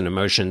instincts and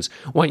emotions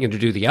want you to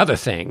do the other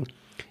thing,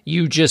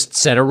 you just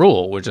set a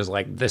rule, which is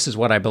this is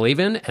what I believe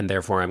in, and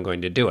therefore I'm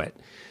going to do it.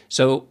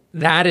 So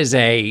that is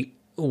a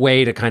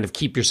way to kind of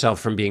keep yourself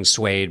from being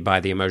swayed by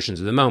the emotions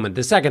of the moment.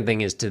 The second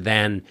thing is to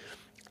then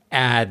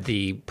add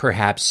the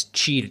perhaps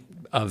cheat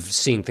of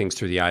seeing things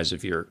through the eyes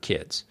of your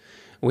kids,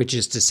 which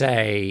is to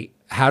say,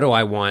 how do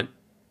I want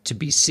to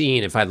be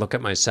seen if I look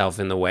at myself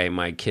in the way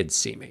my kids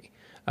see me,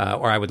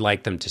 or I would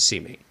like them to see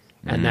me?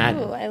 And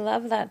I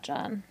love that,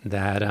 John.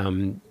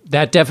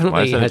 That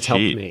definitely has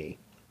helped me.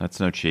 That's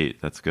no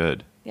cheat. That's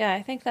good. Yeah,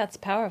 I think that's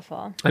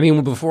powerful. I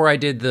mean, before I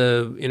did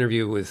the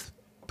interview with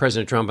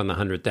President Trump on the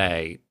 100th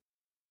day.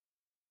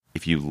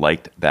 If you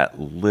liked that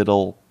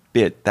little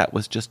bit, that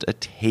was just a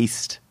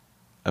taste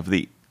of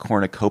the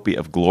cornucopia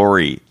of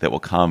glory that will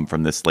come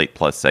from this Slate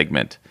Plus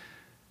segment.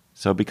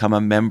 So become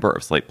a member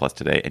of Slate Plus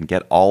today and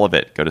get all of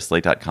it. Go to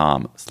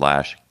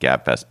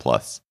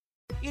slate.com/GabFestPlus.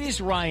 It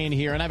is Ryan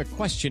here, and I have a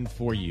question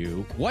for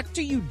you. What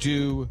do you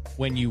do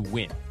when you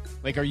win?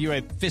 Like, are you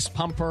a fist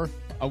pumper,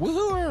 a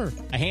woohooer,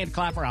 a hand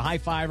clapper, a high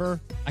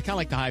fiver? I kind of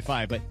like the high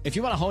five, but if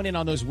you want to hone in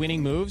on those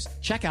winning moves,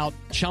 check out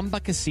Chumba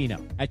Casino.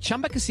 At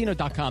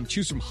ChumbaCasino.com,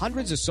 choose from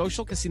hundreds of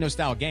social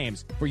casino-style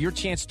games for your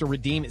chance to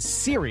redeem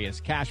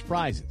serious cash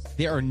prizes.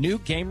 There are new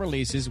game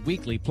releases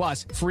weekly,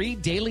 plus free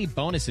daily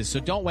bonuses, so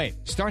don't wait.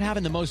 Start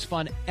having the most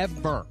fun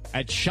ever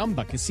at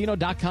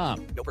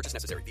ChumbaCasino.com. No purchase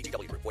necessary.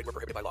 VGW Group. Void where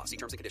prohibited by law. See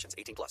terms and conditions.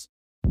 18+.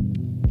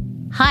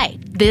 Hi,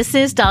 this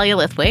is Dahlia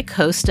Lithwick,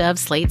 host of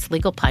Slate's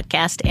legal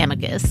podcast,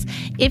 Amicus.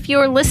 If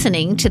you're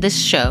listening to this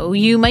show,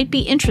 you might be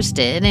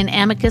interested in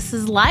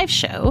Amicus's live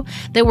show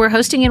that we're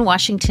hosting in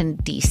Washington,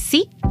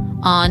 D.C.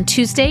 on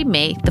Tuesday,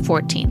 May the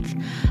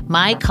 14th.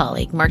 My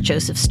colleague, Mark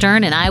Joseph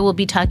Stern, and I will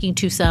be talking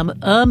to some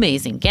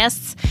amazing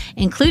guests,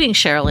 including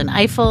Sherrilyn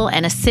Ifill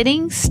and a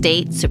sitting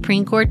state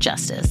Supreme Court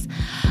justice,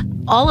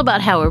 all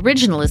about how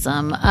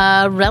originalism,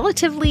 a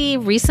relatively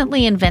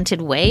recently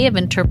invented way of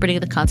interpreting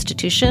the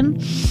Constitution,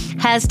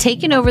 has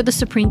taken over the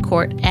Supreme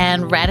Court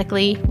and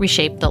radically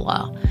reshaped the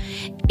law.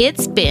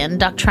 It's been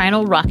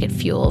doctrinal rocket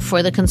fuel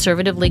for the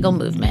conservative legal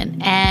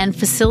movement and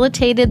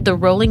facilitated the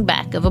rolling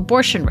back of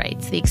abortion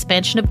rights, the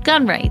expansion of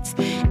gun rights,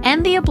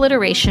 and the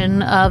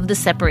obliteration of the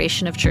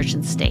separation of church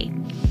and state.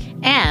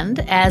 And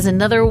as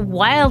another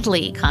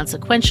wildly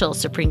consequential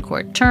Supreme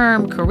Court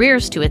term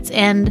careers to its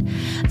end,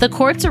 the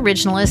court's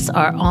originalists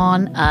are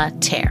on a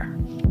tear.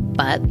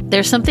 But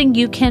there's something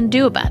you can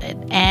do about it,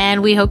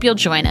 and we hope you'll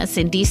join us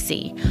in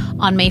D.C.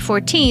 on May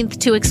 14th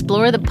to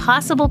explore the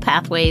possible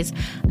pathways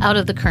out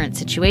of the current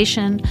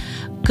situation.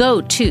 Go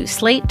to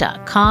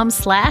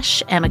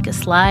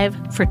slate.com/Amicus Live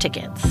for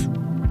tickets.